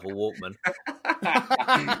buy yourself a Walkman.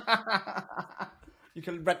 You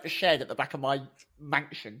can rent the shed at the back of my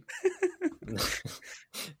mansion. This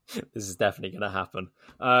is definitely going to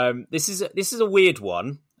happen. This is a weird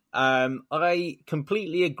one. I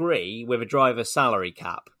completely agree with a driver salary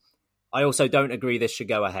cap. I also don't agree this should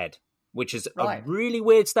go ahead, which is a really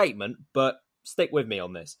weird statement, but stick with me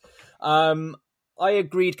on this. I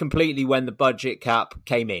agreed completely when the budget cap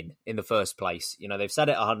came in the first place. You know, they've set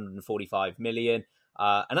it 145 million.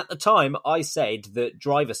 And at the time, I said that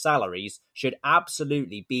driver salaries should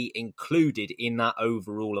absolutely be included in that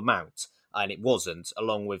overall amount. And it wasn't,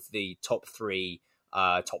 along with the top three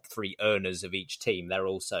earners of each team. They're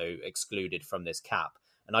also excluded from this cap.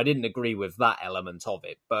 And I didn't agree with that element of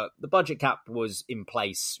it. But the budget cap was in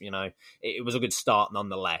place. You know, it was a good start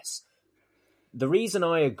nonetheless. The reason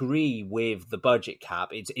I agree with the budget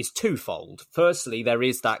cap is twofold. Firstly, there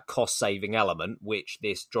is that cost-saving element, which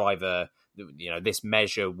this driver, you know, this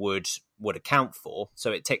measure would account for.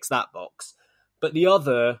 So it ticks that box. But the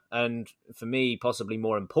other, and for me, possibly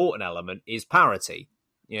more important element, is parity.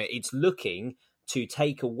 You know, it's looking to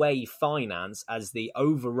take away finance as the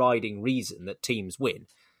overriding reason that teams win.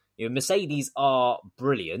 You know, Mercedes are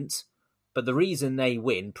brilliant, but the reason they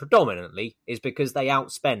win predominantly is because they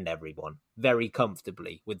outspend everyone very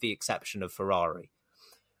comfortably, with the exception of Ferrari.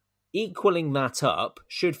 Equaling that up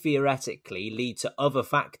should theoretically lead to other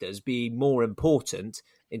factors being more important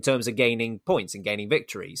in terms of gaining points and gaining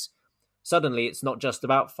victories. Suddenly, it's not just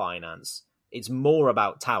about finance. It's more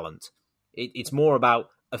about talent. It's more about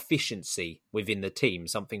efficiency within the team,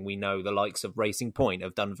 something we know the likes of Racing Point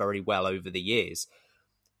have done very well over the years.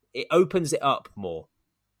 It opens it up more.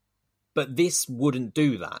 But this wouldn't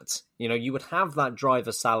do that. You know, you would have that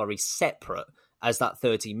driver salary separate as that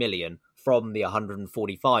 30 million from the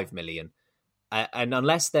 145 million. And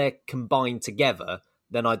unless they're combined together,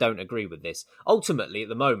 then I don't agree with this. Ultimately, at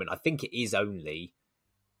the moment, I think it is only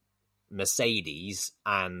Mercedes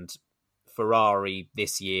and Ferrari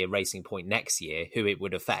this year, Racing Point next year, who it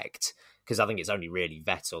would affect. Because I think it's only really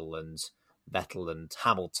Vettel and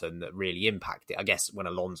Hamilton that really impact it. I guess when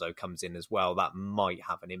Alonso comes in as well, that might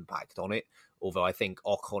have an impact on it. Although I think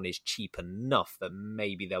Ocon is cheap enough that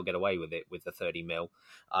maybe they'll get away with it with the 30 mil.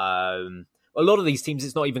 A lot of these teams,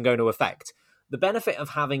 it's not even going to affect. The benefit of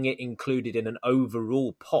having it included in an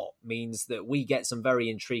overall pot means that we get some very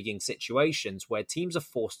intriguing situations where teams are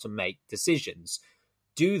forced to make decisions.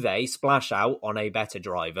 Do they splash out on a better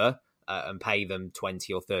driver and pay them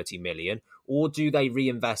 20 or 30 million, or do they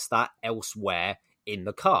reinvest that elsewhere in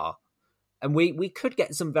the car? And we could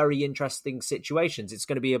get some very interesting situations. It's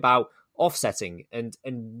going to be about offsetting and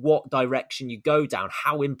what direction you go down.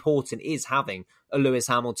 How important is having a Lewis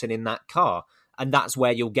Hamilton in that car? And that's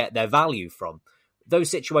where you'll get their value from. Those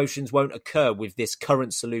situations won't occur with this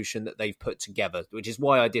current solution that they've put together, which is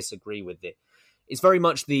why I disagree with it. It's very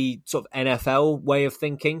much the sort of NFL way of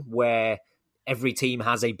thinking, where every team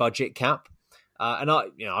has a budget cap. And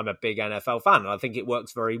I'm a big NFL fan, and I think it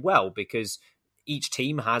works very well because each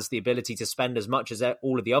team has the ability to spend as much as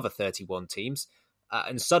all of the other 31 teams.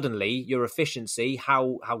 And suddenly your efficiency,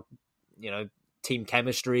 how team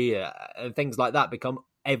chemistry and things like that become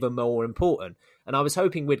ever more important. And I was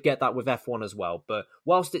hoping we'd get that with F1 as well. But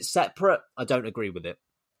whilst it's separate, I don't agree with it.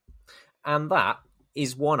 And that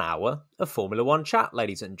is 1 hour of Formula One chat,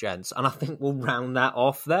 ladies and gents. And I think we'll round that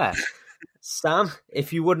off there. Sam,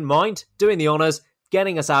 if you wouldn't mind doing the honours,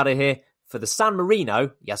 getting us out of here for the San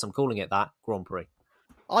Marino, yes, I'm calling it that, Grand Prix.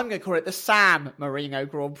 I'm going to call it the San Marino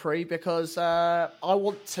Grand Prix because I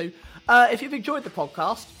want to. If you've enjoyed the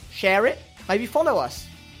podcast, share it, maybe follow us,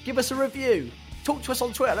 give us a review, talk to us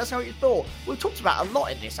on Twitter, let us know what you thought. We've talked about a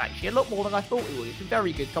lot in this, actually, a lot more than I thought we would. It's a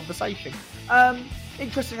very good conversation.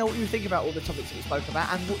 Interesting to know what you think about all the topics that we spoke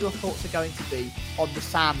about and what your thoughts are going to be on the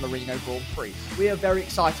San Marino Grand Prix. We are very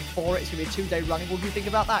excited for it. It's going to be a 2-day running. What do you think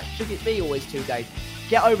about that? Should it be always 2 days?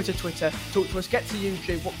 Get over to Twitter, talk to us, get to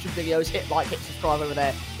YouTube, watch your videos, hit like, hit subscribe over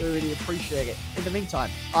there. We really appreciate it. In the meantime,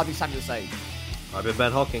 I've been Samuel Sage. I've been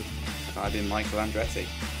Ben Hocking. I've been Michael Andretti.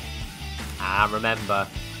 And remember,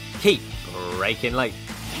 keep breaking late.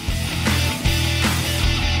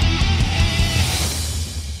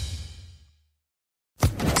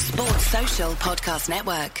 Sports Social Podcast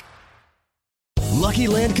Network. Lucky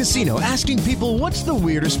Land Casino, asking people, what's the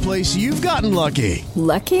weirdest place you've gotten lucky?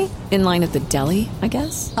 Lucky? In line at the deli, I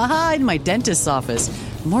guess? Aha, in my dentist's office.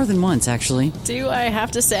 More than once, actually. Do I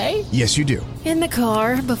have to say? Yes, you do. In the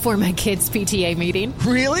car before my kids' PTA meeting.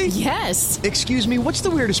 Really? Yes. Excuse me, what's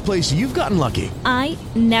the weirdest place you've gotten lucky? I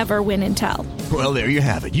never win and tell. Well, there you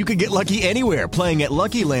have it. You can get lucky anywhere, playing at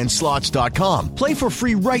LuckyLandSlots.com. Play for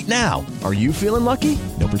free right now. Are you feeling lucky?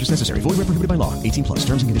 No purchase necessary. Void where prohibited by law. 18+.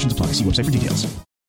 Terms and conditions apply. See website for details.